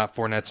whether or not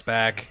Fournette's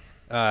back,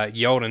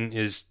 Yeldon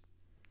is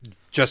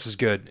just as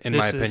good in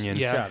my opinion.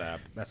 yeah. Shut up.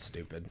 That's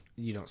stupid.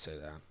 You don't say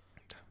that.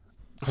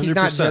 He's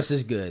not 100%. just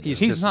as good. He's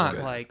He's just as not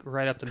good. like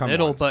right up the Come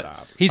middle, on, but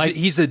stop.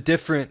 He's a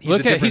different. He's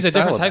he's a style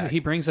different of type. back. He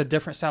brings a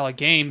different style of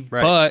game.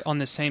 Right. But on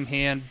the same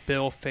hand,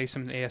 Bill faced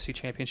him in the AFC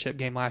Championship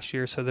game last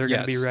year, so they're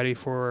going to be Yes. ready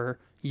for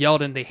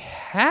Yeldon. They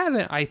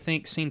haven't, I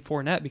think, seen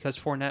Fournette because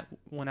Fournette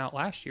went out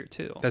last year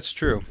too. That's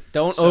true.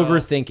 Don't So-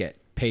 overthink it.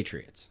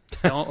 Patriots.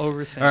 Don't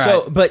overthink. All right.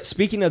 So, but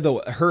speaking of the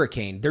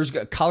hurricane, there's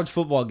college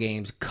football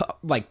games,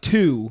 like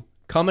 2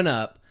 coming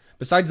up,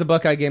 besides the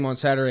Buckeye game on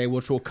Saturday,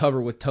 which we'll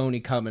cover with Tony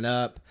coming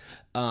up,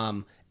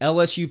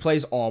 LSU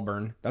plays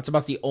Auburn. That's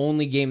about the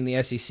only game in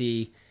the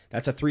SEC.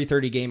 That's a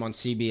 3:30 game on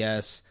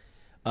CBS.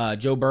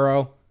 Joe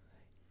Burrow,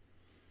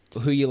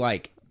 who you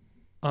like?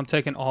 I'm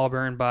taking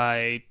Auburn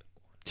by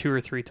 2 or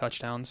 3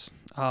 touchdowns.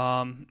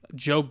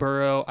 Joe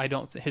Burrow,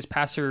 his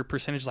passer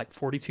percentage is like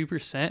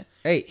 42%.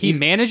 Hey, he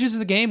manages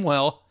the game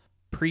well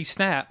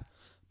pre-snap,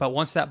 but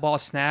once that ball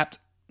snapped,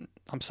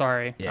 I'm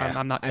sorry,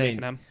 I'm not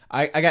taking him.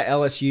 I got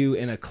LSU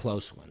in a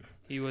close one.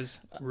 He was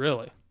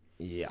really,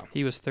 yeah.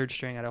 He was third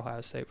string at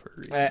Ohio State for a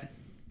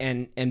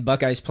reason. And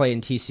Buckeyes play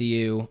in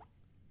TCU.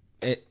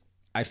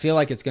 I feel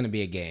like it's going to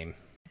be a game.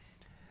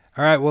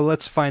 All right, well,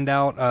 let's find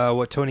out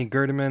what Tony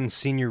Gerdeman,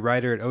 senior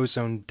writer at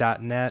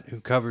Ozone.net, who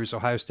covers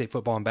Ohio State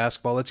football and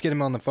basketball. Let's get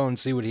him on the phone and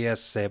see what he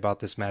has to say about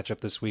this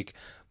matchup this week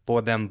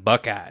for them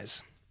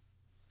Buckeyes.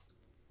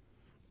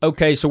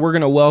 Okay, so we're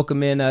going to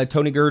welcome in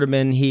Tony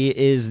Gerdeman. He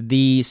is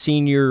the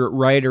senior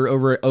writer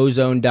over at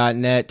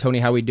Ozone.net. Tony,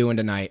 how we doing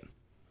tonight?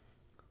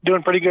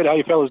 Doing pretty good. How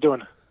you fellas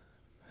doing?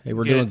 Hey,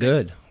 we're doing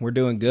good. We're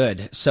doing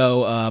good.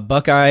 So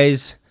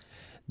Buckeyes,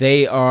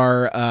 they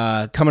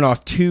are coming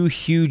off 2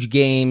 huge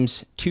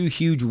games, 2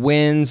 huge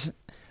wins.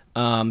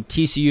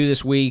 TCU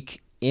this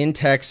week in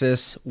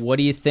Texas. What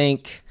do you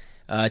think?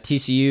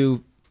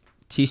 TCU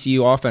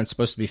offense is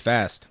supposed to be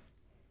fast.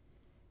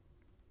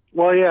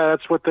 Well, yeah,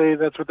 that's what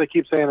they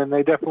keep saying, and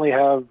they definitely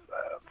have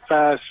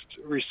fast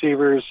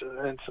receivers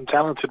and some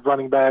talented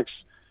running backs.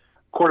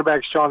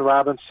 Quarterback Sean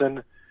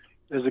Robinson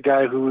is a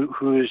guy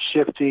who is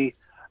shifty.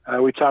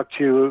 We talked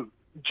to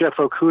Jeff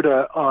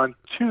Okuda on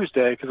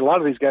Tuesday because a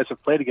lot of these guys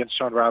have played against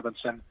Sean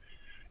Robinson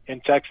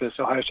in Texas.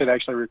 Ohio State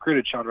actually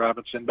recruited Sean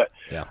Robinson, but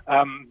yeah.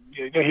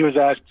 He was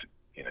asked,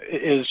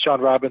 is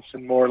Sean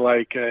Robinson more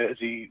like is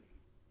he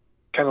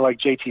kind of like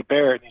JT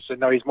Barrett? And he said,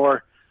 no, he's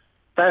more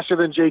faster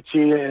than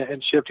JT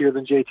and shiftier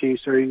than JT,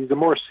 so he's a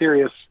more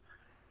serious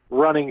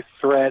running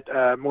threat,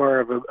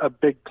 more of a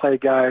big play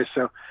guy.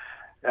 So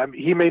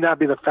he may not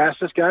be the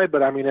fastest guy,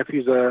 but I mean, if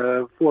he's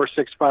a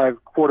 4.65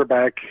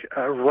 quarterback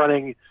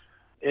running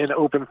in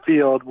open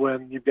field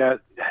when you've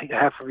got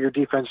half of your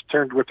defense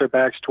turned with their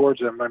backs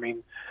towards him, I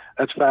mean,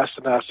 that's fast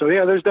enough. So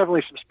yeah, there's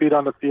definitely some speed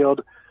on the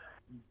field,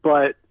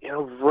 but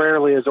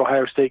rarely is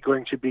Ohio State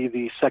going to be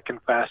the second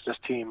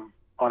fastest team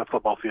on a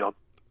football field.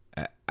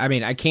 I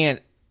mean, I can't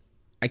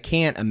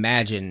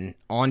imagine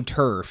on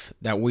turf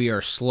that we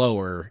are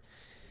slower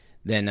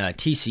than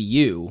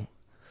TCU,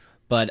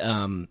 but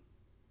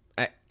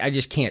I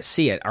just can't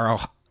see it.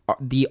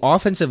 The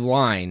offensive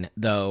line,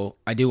 though,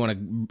 I do want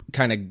to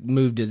kind of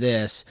move to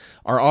this.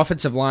 Our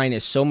offensive line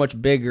is so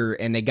much bigger,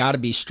 and they got to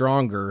be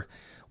stronger.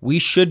 We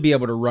should be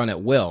able to run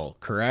at will,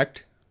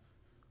 correct?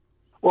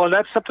 Well,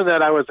 that's something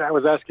that I was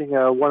asking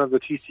one of the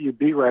TCU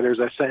beat writers.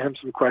 I sent him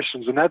some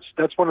questions, and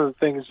that's one of the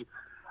things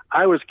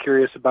I was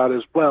curious about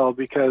as well,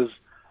 because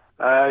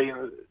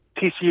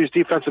TCU's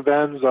defensive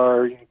ends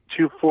are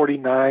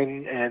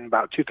 249 and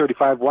about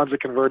 235. One's a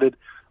converted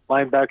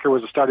linebacker,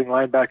 was a starting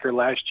linebacker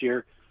last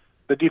year.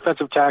 The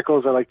defensive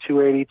tackles are like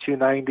 280,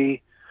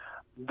 290.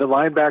 The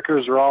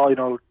linebackers are all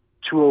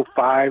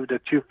 205 to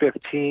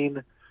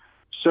 215.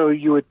 So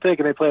you would think,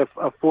 and they play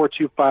a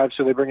 4-2-5,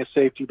 so they bring a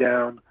safety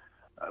down.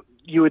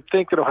 You would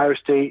think that Ohio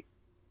State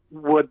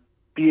would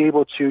be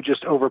able to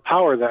just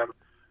overpower them,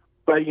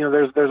 but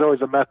there's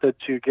always a method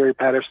to Gary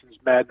Patterson's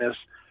madness.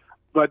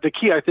 But the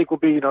key, I think, will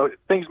be,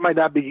 things might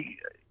not be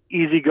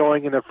easy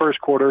going in the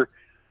first quarter,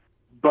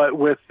 but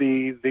with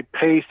the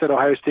pace that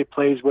Ohio State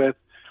plays with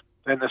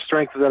and the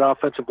strength of that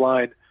offensive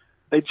line,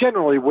 they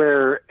generally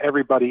wear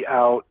everybody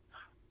out.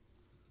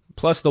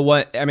 Plus they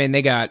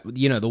got, the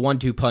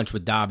 1-2 punch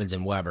with Dobbins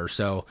and Weber,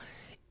 so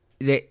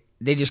they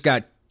just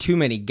got too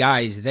many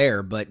guys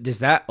there. But does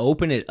that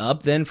open it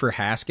up then for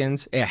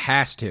Haskins? It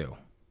has to.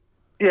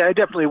 Yeah, it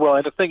definitely will.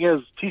 And the thing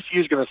is, TCU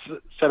is going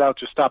to set out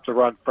to stop the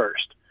run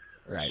first.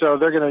 Right. So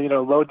they're going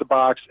to, load the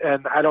box,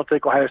 and I don't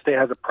think Ohio State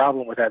has a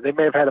problem with that. They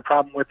may have had a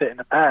problem with it in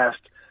the past.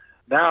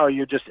 Now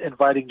you're just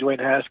inviting Dwayne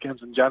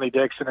Haskins and Johnny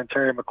Dixon and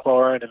Terry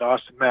McLaurin and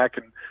Austin Mack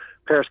and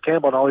Paris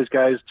Campbell and all these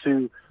guys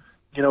to,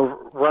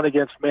 run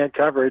against man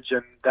coverage,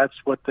 and that's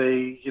what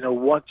they,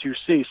 want to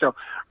see. So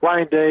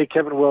Ryan Day,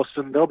 Kevin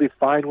Wilson, they'll be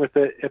fine with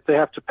it. If they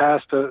have to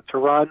pass to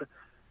run,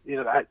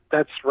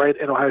 that's right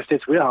in Ohio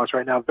State's wheelhouse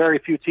right now. Very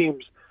few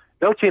teams.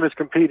 No team is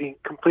completing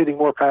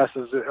more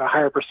passes, a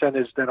higher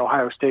percentage than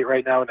Ohio State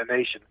right now in the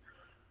nation.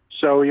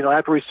 So,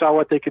 after we saw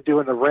what they could do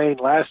in the rain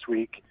last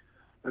week,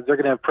 they're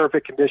going to have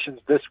perfect conditions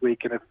this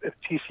week. And if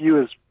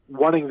TCU is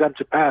wanting them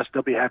to pass,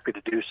 they'll be happy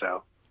to do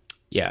so.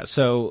 Yeah.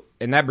 So,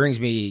 and that brings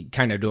me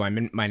kind of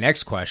to my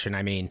next question.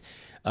 I mean,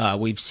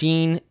 we've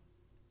seen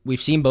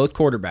both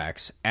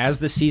quarterbacks as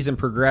the season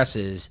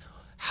progresses.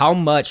 How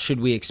much should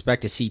we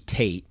expect to see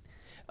Tate?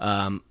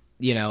 I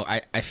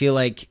feel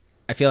like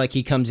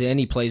he comes in,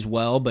 he plays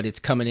well, but it's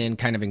coming in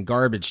kind of in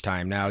garbage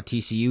time. Now,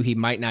 TCU, he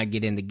might not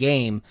get in the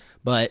game,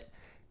 but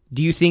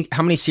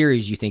how many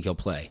series do you think he'll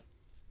play?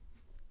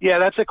 Yeah,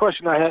 that's a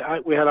question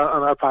we had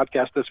on our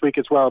podcast this week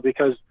as well,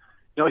 because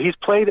he's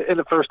played in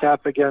the first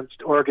half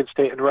against Oregon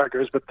State and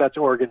Rutgers, but that's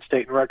Oregon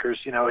State and Rutgers.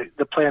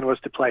 The plan was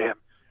to play him.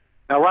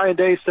 Now, Ryan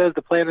Day says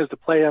the plan is to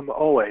play him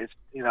always,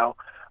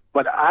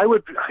 but I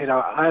would,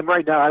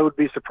 I would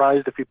be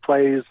surprised if he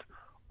plays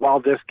while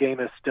this game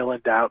is still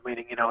in doubt,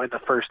 meaning, in the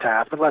first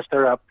half, unless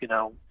they're up,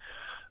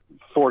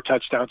 4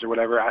 touchdowns or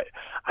whatever.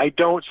 I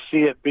don't see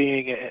it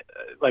being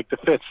like the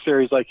fifth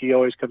series like he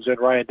always comes in.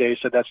 Ryan Day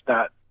said that's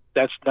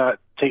not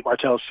Tate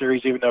Martell's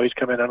series, even though he's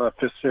come in on the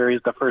fifth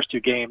series the first 2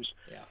 games.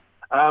 Yeah.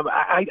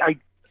 I'd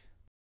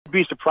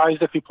be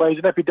surprised if he plays,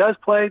 and if he does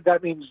play,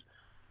 that means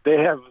they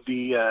have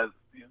the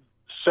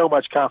so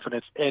much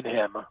confidence in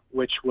him,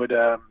 which would,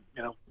 I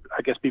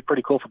guess, be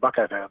pretty cool for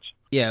Buckeye fans.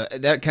 Yeah,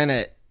 that kind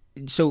of.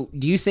 So,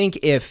 do you think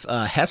if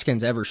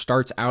Haskins ever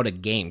starts out a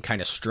game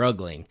kind of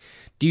struggling,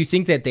 do you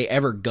think that they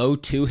ever go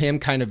to him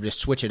kind of to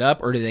switch it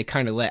up, or do they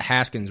kind of let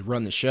Haskins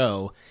run the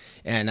show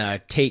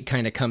and Tate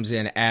kind of comes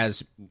in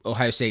as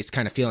Ohio State's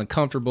kind of feeling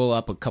comfortable,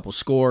 up a couple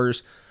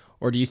scores?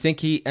 Or do you think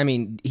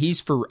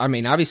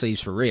obviously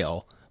he's for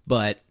real,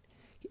 but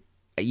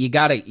you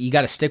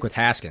gotta stick with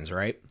Haskins,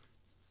 right?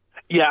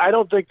 Yeah, I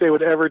don't think they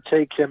would ever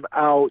take him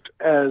out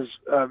as,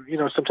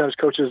 sometimes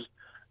coaches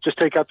just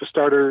take out the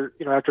starter,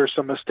 after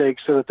some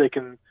mistakes so that they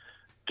can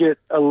get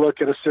a look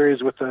at a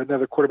series with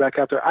another quarterback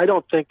out there. I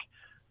don't think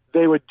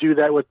they would do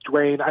that with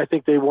Dwayne. I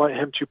think they want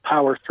him to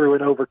power through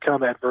and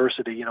overcome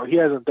adversity. He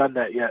hasn't done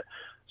that yet.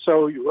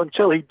 So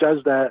until he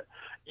does that,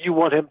 you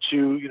want him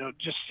to,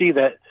 just see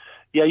that,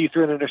 yeah, you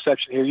threw an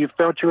interception here. You've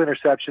thrown 2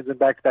 interceptions in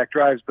back-to-back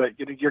drives, but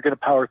you're going to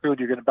power through and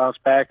you're going to bounce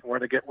back, and we're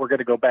going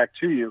to go back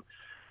to you.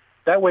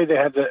 That way he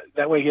has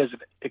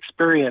an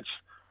experience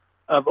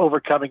of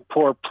overcoming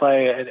poor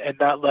play and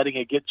not letting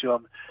it get to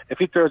him. If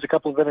he throws a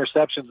couple of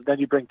interceptions and then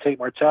you bring Tate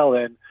Martell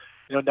in,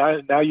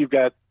 now you've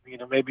got,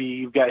 maybe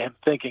you've got him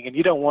thinking, and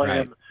you don't want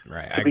him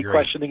to be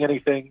questioning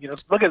anything.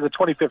 Look at the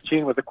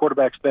 2015 with the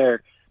quarterbacks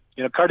there.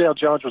 Cardale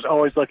Jones was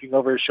always looking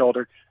over his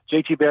shoulder.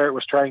 JT Barrett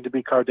was trying to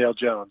be Cardale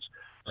Jones.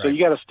 So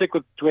you got to stick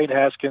with Dwayne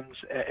Haskins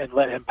and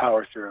let him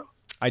power through.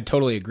 I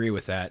totally agree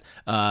with that.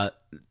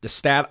 The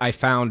stat I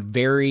found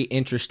very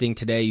interesting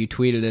today, you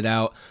tweeted it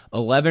out,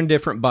 11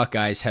 different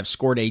Buckeyes have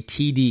scored a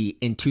TD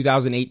in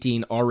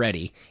 2018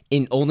 already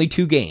in only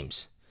 2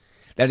 games.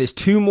 That is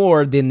 2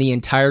 more than the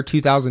entire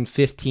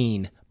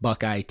 2015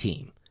 Buckeye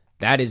team.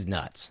 That is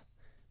nuts.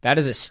 That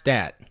is a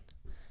stat.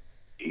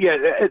 Yeah,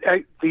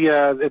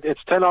 it's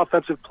 10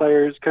 offensive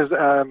players because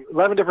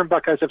 11 different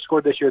Buckeyes have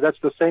scored this year. That's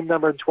the same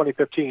number in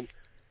 2015.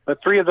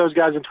 But 3 of those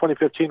guys in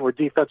 2015 were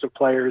defensive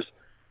players.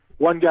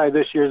 1 guy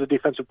this year is a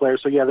defensive player.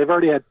 So, yeah, they've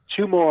already had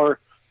 2 more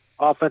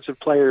offensive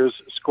players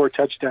score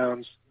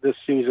touchdowns this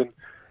season.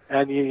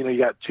 And, you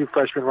got 2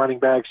 freshman running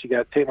backs. You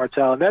got Tate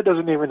Martell. And that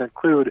doesn't even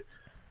include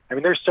 –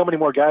 there's so many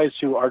more guys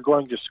who are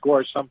going to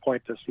score at some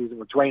point this season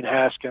with Dwayne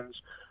Haskins,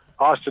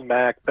 Austin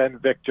Mack, Ben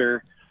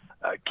Victor,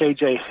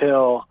 KJ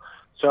Hill.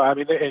 So,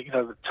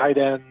 the tight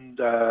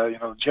end,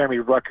 Jeremy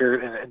Rucker.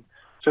 And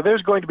so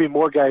there's going to be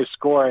more guys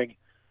scoring.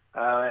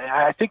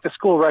 I think the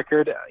school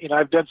record,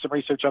 I've done some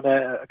research on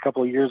that a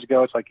couple of years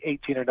ago. It's like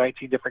 18 or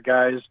 19 different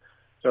guys.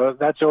 So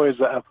that's always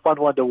a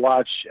fun one to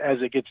watch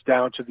as it gets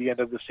down to the end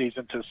of the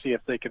season to see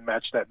if they can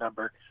match that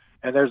number.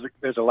 And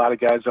there's a lot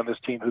of guys on this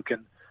team who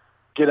can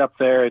get up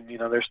there, and,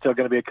 there's still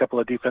going to be a couple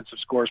of defensive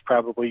scores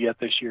probably yet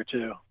this year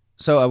too.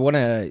 So I want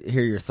to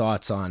hear your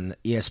thoughts on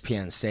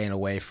ESPN staying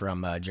away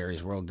from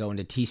Jerry's World, going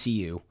to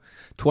TCU.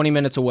 20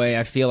 minutes away,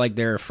 I feel like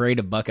they're afraid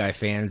of Buckeye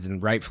fans,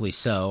 and rightfully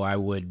so. I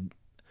would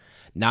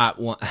not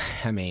want.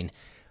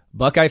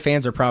 Buckeye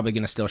fans are probably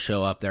going to still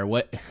show up there.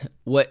 What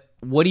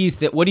do you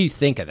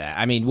think of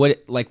that?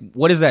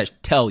 What does that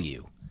tell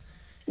you?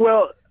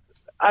 Well,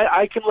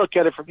 I can look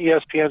at it from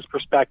ESPN's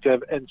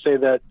perspective and say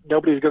that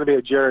nobody's going to be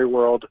at Jerry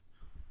World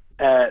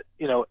at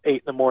 8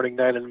 in the morning,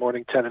 9 in the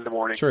morning, 10 in the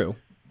morning. True.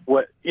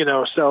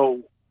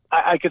 So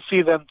I could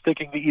see them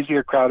thinking the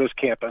easier crowd is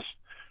campus,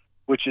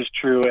 which is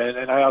true,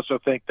 and I also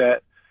think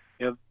that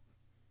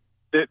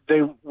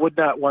they would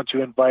not want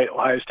to invite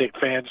Ohio State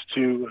fans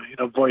to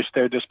voice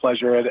their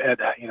displeasure at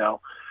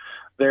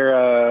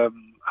their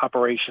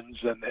operations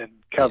and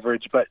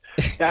coverage. But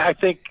I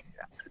think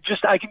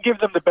I can give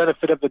them the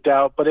benefit of the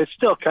doubt, but it's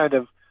still kind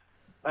of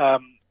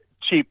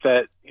cheap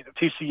that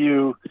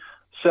TCU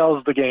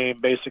sells the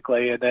game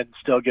basically and then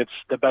still gets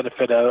the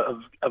benefit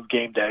of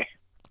game day.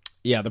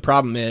 Yeah, the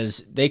problem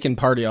is they can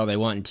party all they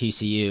want in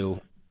TCU.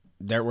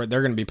 They're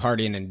going to be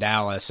partying in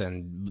Dallas,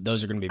 and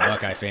those are going to be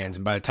Buckeye fans.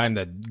 And by the time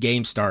the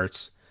game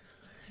starts,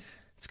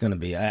 it's going to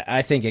be.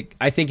 I think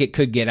it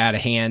could get out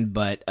of hand,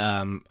 but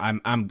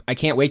I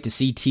can't wait to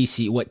see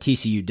what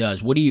TCU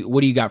does. What do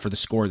you got for the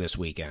score this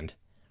weekend?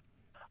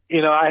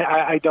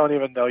 I don't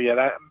even know yet.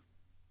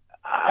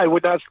 I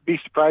would not be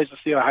surprised to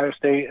see Ohio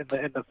State in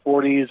the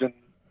 40s and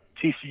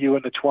TCU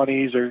in the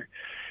 20s, or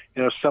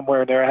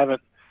somewhere in there.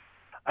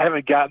 I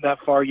haven't gotten that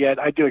far yet.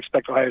 I do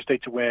expect Ohio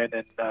State to win,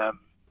 and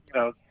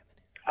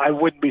I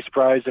wouldn't be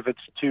surprised if it's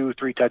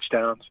 2-3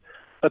 touchdowns.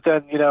 But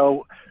then,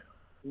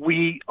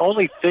 we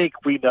only think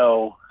we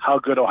know how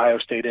good Ohio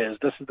State is.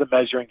 This is the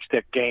measuring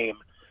stick game.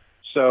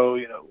 So,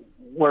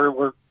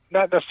 we're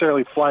not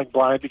necessarily flying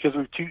blind because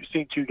we've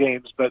seen 2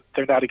 games, but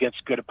they're not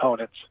against good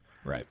opponents.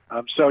 Right.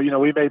 So,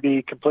 we may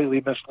be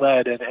completely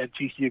misled, and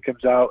TCU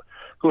comes out,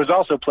 who has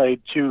also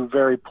played 2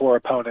 very poor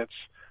opponents.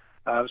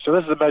 So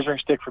this is a measuring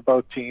stick for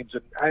both teams,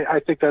 and I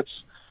think that's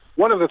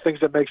one of the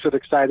things that makes it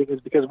exciting is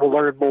because we'll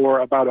learn more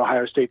about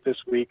Ohio State this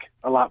week,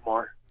 a lot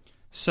more.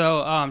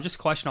 So just a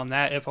question on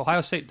that. If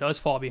Ohio State does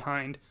fall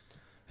behind,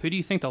 who do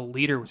you think the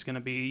leader was going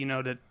to be,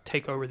 to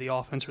take over the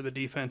offense or the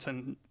defense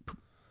and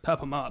pep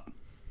them up?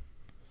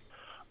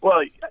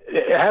 Well,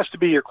 it has to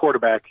be your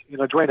quarterback.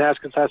 Dwayne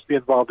Haskins has to be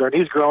involved there, and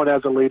he's grown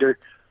as a leader.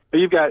 But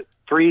you've got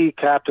 3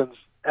 captains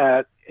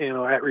at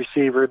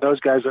receiver, and those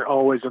guys are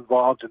always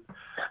involved,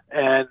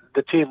 and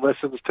the team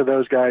listens to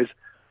those guys.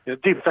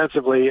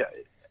 Defensively,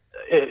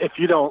 if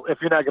you're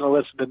not going to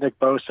listen to Nick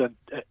Bosa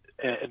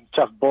and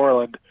Tuff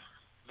Borland,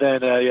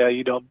 then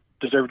you don't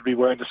deserve to be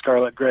wearing the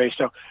scarlet and gray.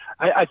 So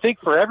I think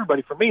for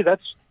everybody, for me,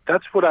 that's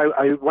what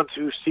I want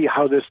to see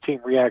how this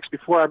team reacts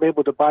before I'm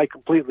able to buy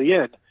completely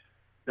in.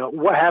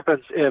 What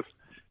happens if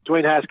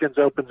Dwayne Haskins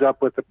opens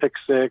up with a pick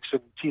 6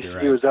 and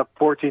TCU is up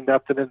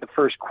 14-0 in the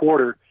first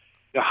quarter?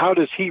 How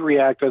does he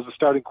react as a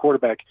starting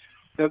quarterback?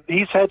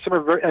 He's had some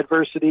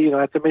adversity,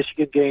 at the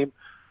Michigan game,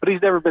 but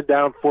he's never been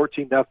down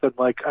 14-0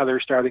 like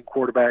other starting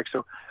quarterbacks.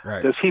 So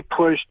does he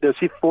push? Does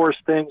he force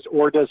things,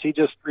 or does he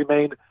just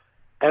remain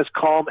as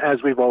calm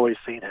as we've always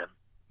seen him?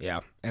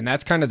 Yeah, and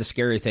that's kind of the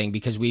scary thing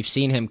because we've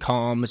seen him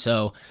calm.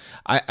 So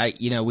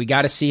we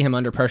got to see him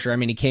under pressure. I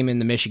mean, he came in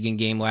the Michigan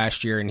game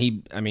last year, and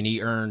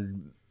he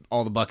earned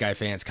all the Buckeye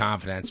fans'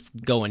 confidence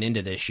going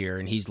into this year,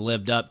 and he's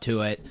lived up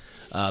to it.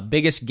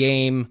 Biggest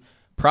game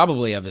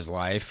probably of his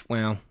life.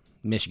 Well,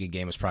 Michigan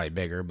game was probably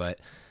bigger, but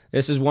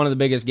this is one of the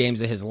biggest games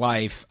of his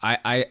life.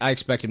 I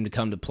expect him to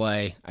come to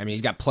play. I mean,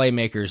 he's got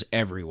playmakers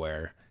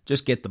everywhere.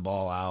 Just get the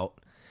ball out.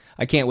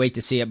 I can't wait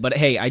to see it. But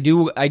hey, I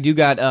do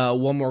got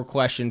one more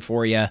question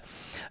for you.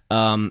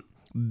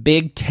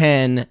 Big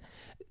Ten,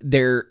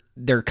 they're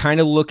kind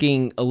of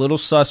looking a little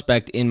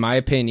suspect, in my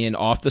opinion,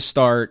 off the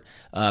start.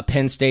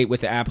 Penn State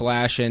with the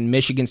Appalachian,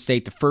 Michigan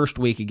State the first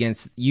week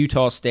against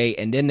Utah State,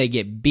 and then they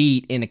get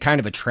beat in a kind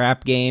of a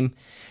trap game.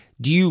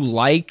 Do you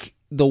like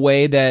the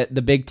way that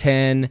the Big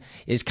Ten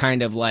is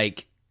kind of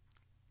like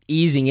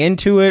easing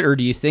into it, or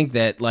do you think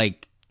that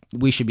like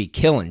we should be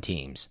killing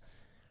teams?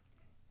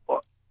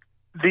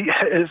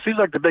 It seems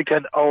like the Big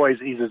Ten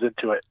always eases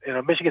into it.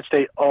 Michigan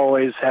State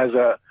always has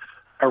a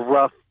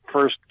rough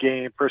first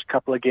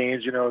couple of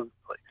games. They'll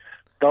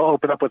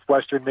open up with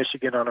Western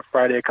Michigan on a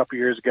Friday a couple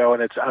years ago,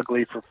 and it's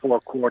ugly for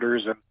 4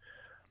 quarters.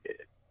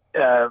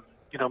 And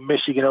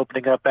Michigan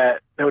opening up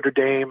at Notre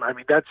Dame. I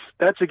mean,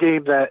 that's a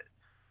game that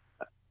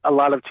a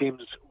lot of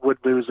teams would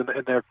lose in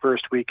their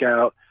first week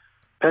out.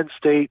 Penn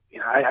State,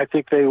 I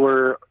think they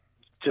were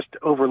just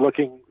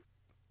overlooking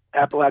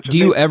Appalachian Do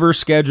you State. ever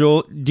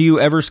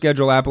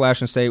schedule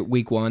Appalachian State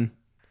week 1?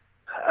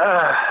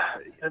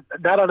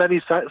 Not on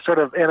any sort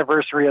of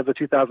anniversary of the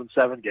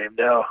 2007 game,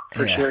 no,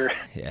 for sure.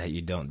 Yeah,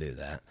 you don't do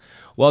that.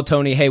 Well,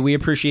 Tony, hey, we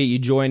appreciate you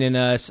joining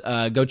us.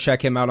 Go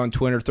check him out on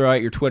Twitter. Throw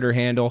out your Twitter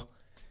handle.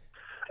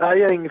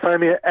 You can find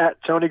me at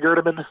Tony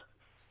Gerdeman.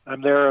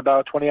 I'm there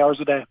about 20 hours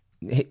a day.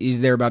 He's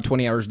there about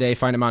 20 hours a day.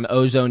 Find him on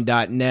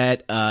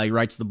ozone.net. He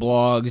writes the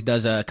blogs,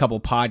 does a couple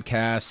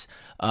podcasts.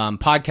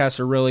 Podcasts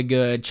are really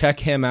good. Check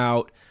him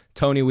out.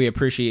 Tony, we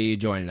appreciate you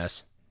joining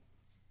us.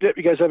 Yep,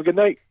 you guys have a good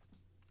night.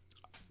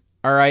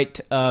 All right,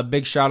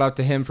 big shout out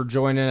to him for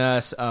joining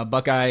us.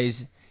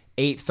 Buckeyes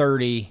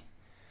 8:30.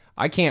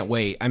 I can't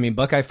wait. I mean,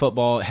 Buckeye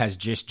football has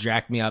just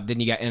jacked me up. Then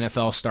you got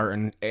NFL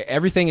starting.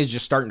 Everything is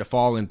just starting to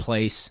fall in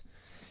place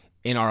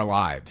in our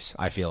lives,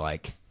 I feel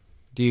like.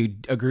 Do you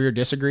agree or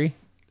disagree?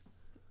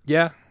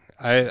 Yeah,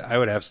 I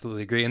would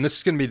absolutely agree. And this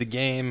is going to be the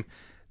game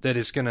that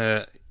is going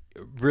to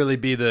really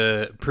be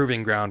the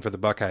proving ground for the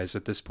Buckeyes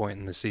at this point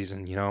in the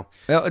season,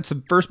 Well, it's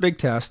the first big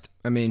test.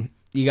 I mean,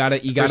 you got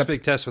to first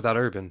big test without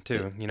Urban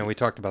too. We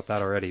talked about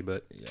that already,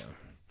 but yeah.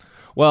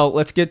 Well,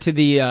 let's get to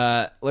the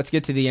end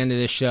of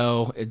this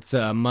show. It's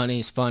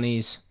Money's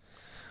Funnies.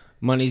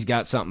 Money's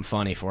got something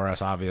funny for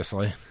us,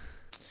 obviously.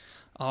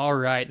 All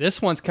right,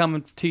 this one's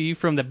coming to you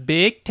from the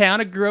big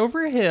town of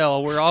Grover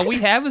Hill, where all we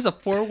have is a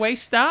 4-way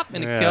stop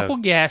and a couple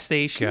gas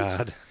stations.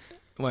 God.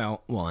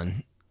 Well,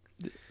 1.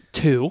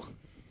 2.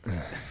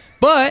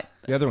 But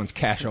the other one's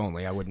cash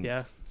only. I wouldn't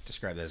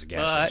describe that as a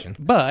gas station.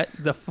 But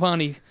the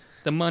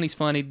Money's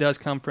Funny does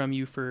come from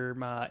you for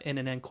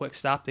N&N Quick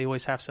Stop. They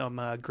always have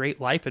some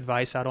great life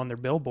advice out on their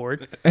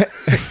billboard.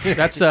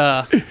 That's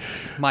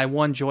my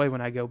one joy when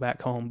I go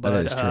back home. But,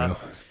 that is true.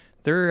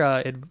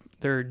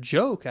 Their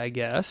joke, I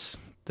guess,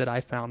 that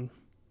I found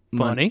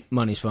funny.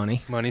 Money's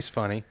funny. Money's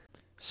funny.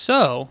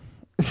 So,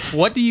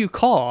 what do you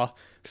call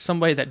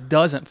somebody that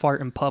doesn't fart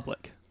in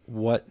public?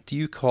 What do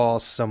you call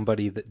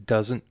somebody that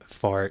doesn't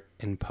fart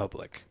in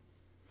public?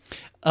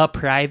 A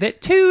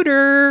private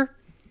tutor.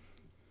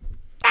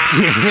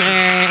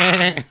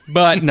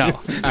 But no.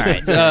 All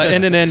right.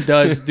 NNN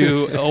does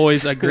do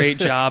always a great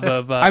job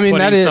of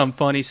putting some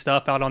funny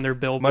stuff out on their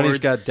billboards. Money's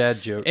got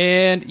dad jokes.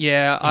 And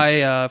yeah,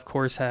 I of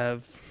course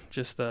have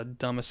just the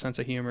dumbest sense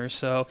of humor.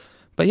 So,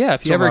 but yeah,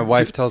 if you That's what ever my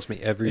wife tells me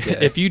every day.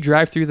 if you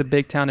drive through the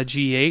big town of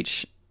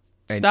GH,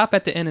 stop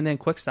at the NNN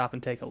Quick Stop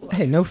and take a look.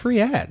 Hey, no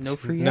free ads. No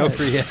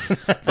free ads.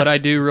 But I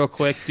do real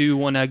quick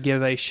want to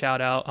give a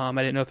shout out. I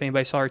didn't know if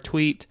anybody saw our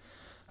tweet.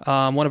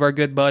 One of our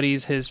good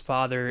buddies, his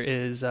father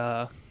is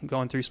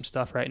going through some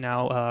stuff right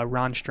now.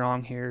 Ron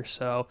Strong here,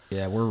 so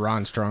yeah, we're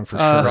Ron Strong for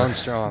sure. Ron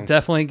Strong.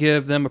 Definitely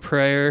give them a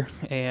prayer,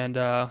 and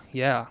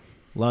yeah,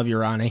 love you,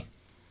 Ronnie.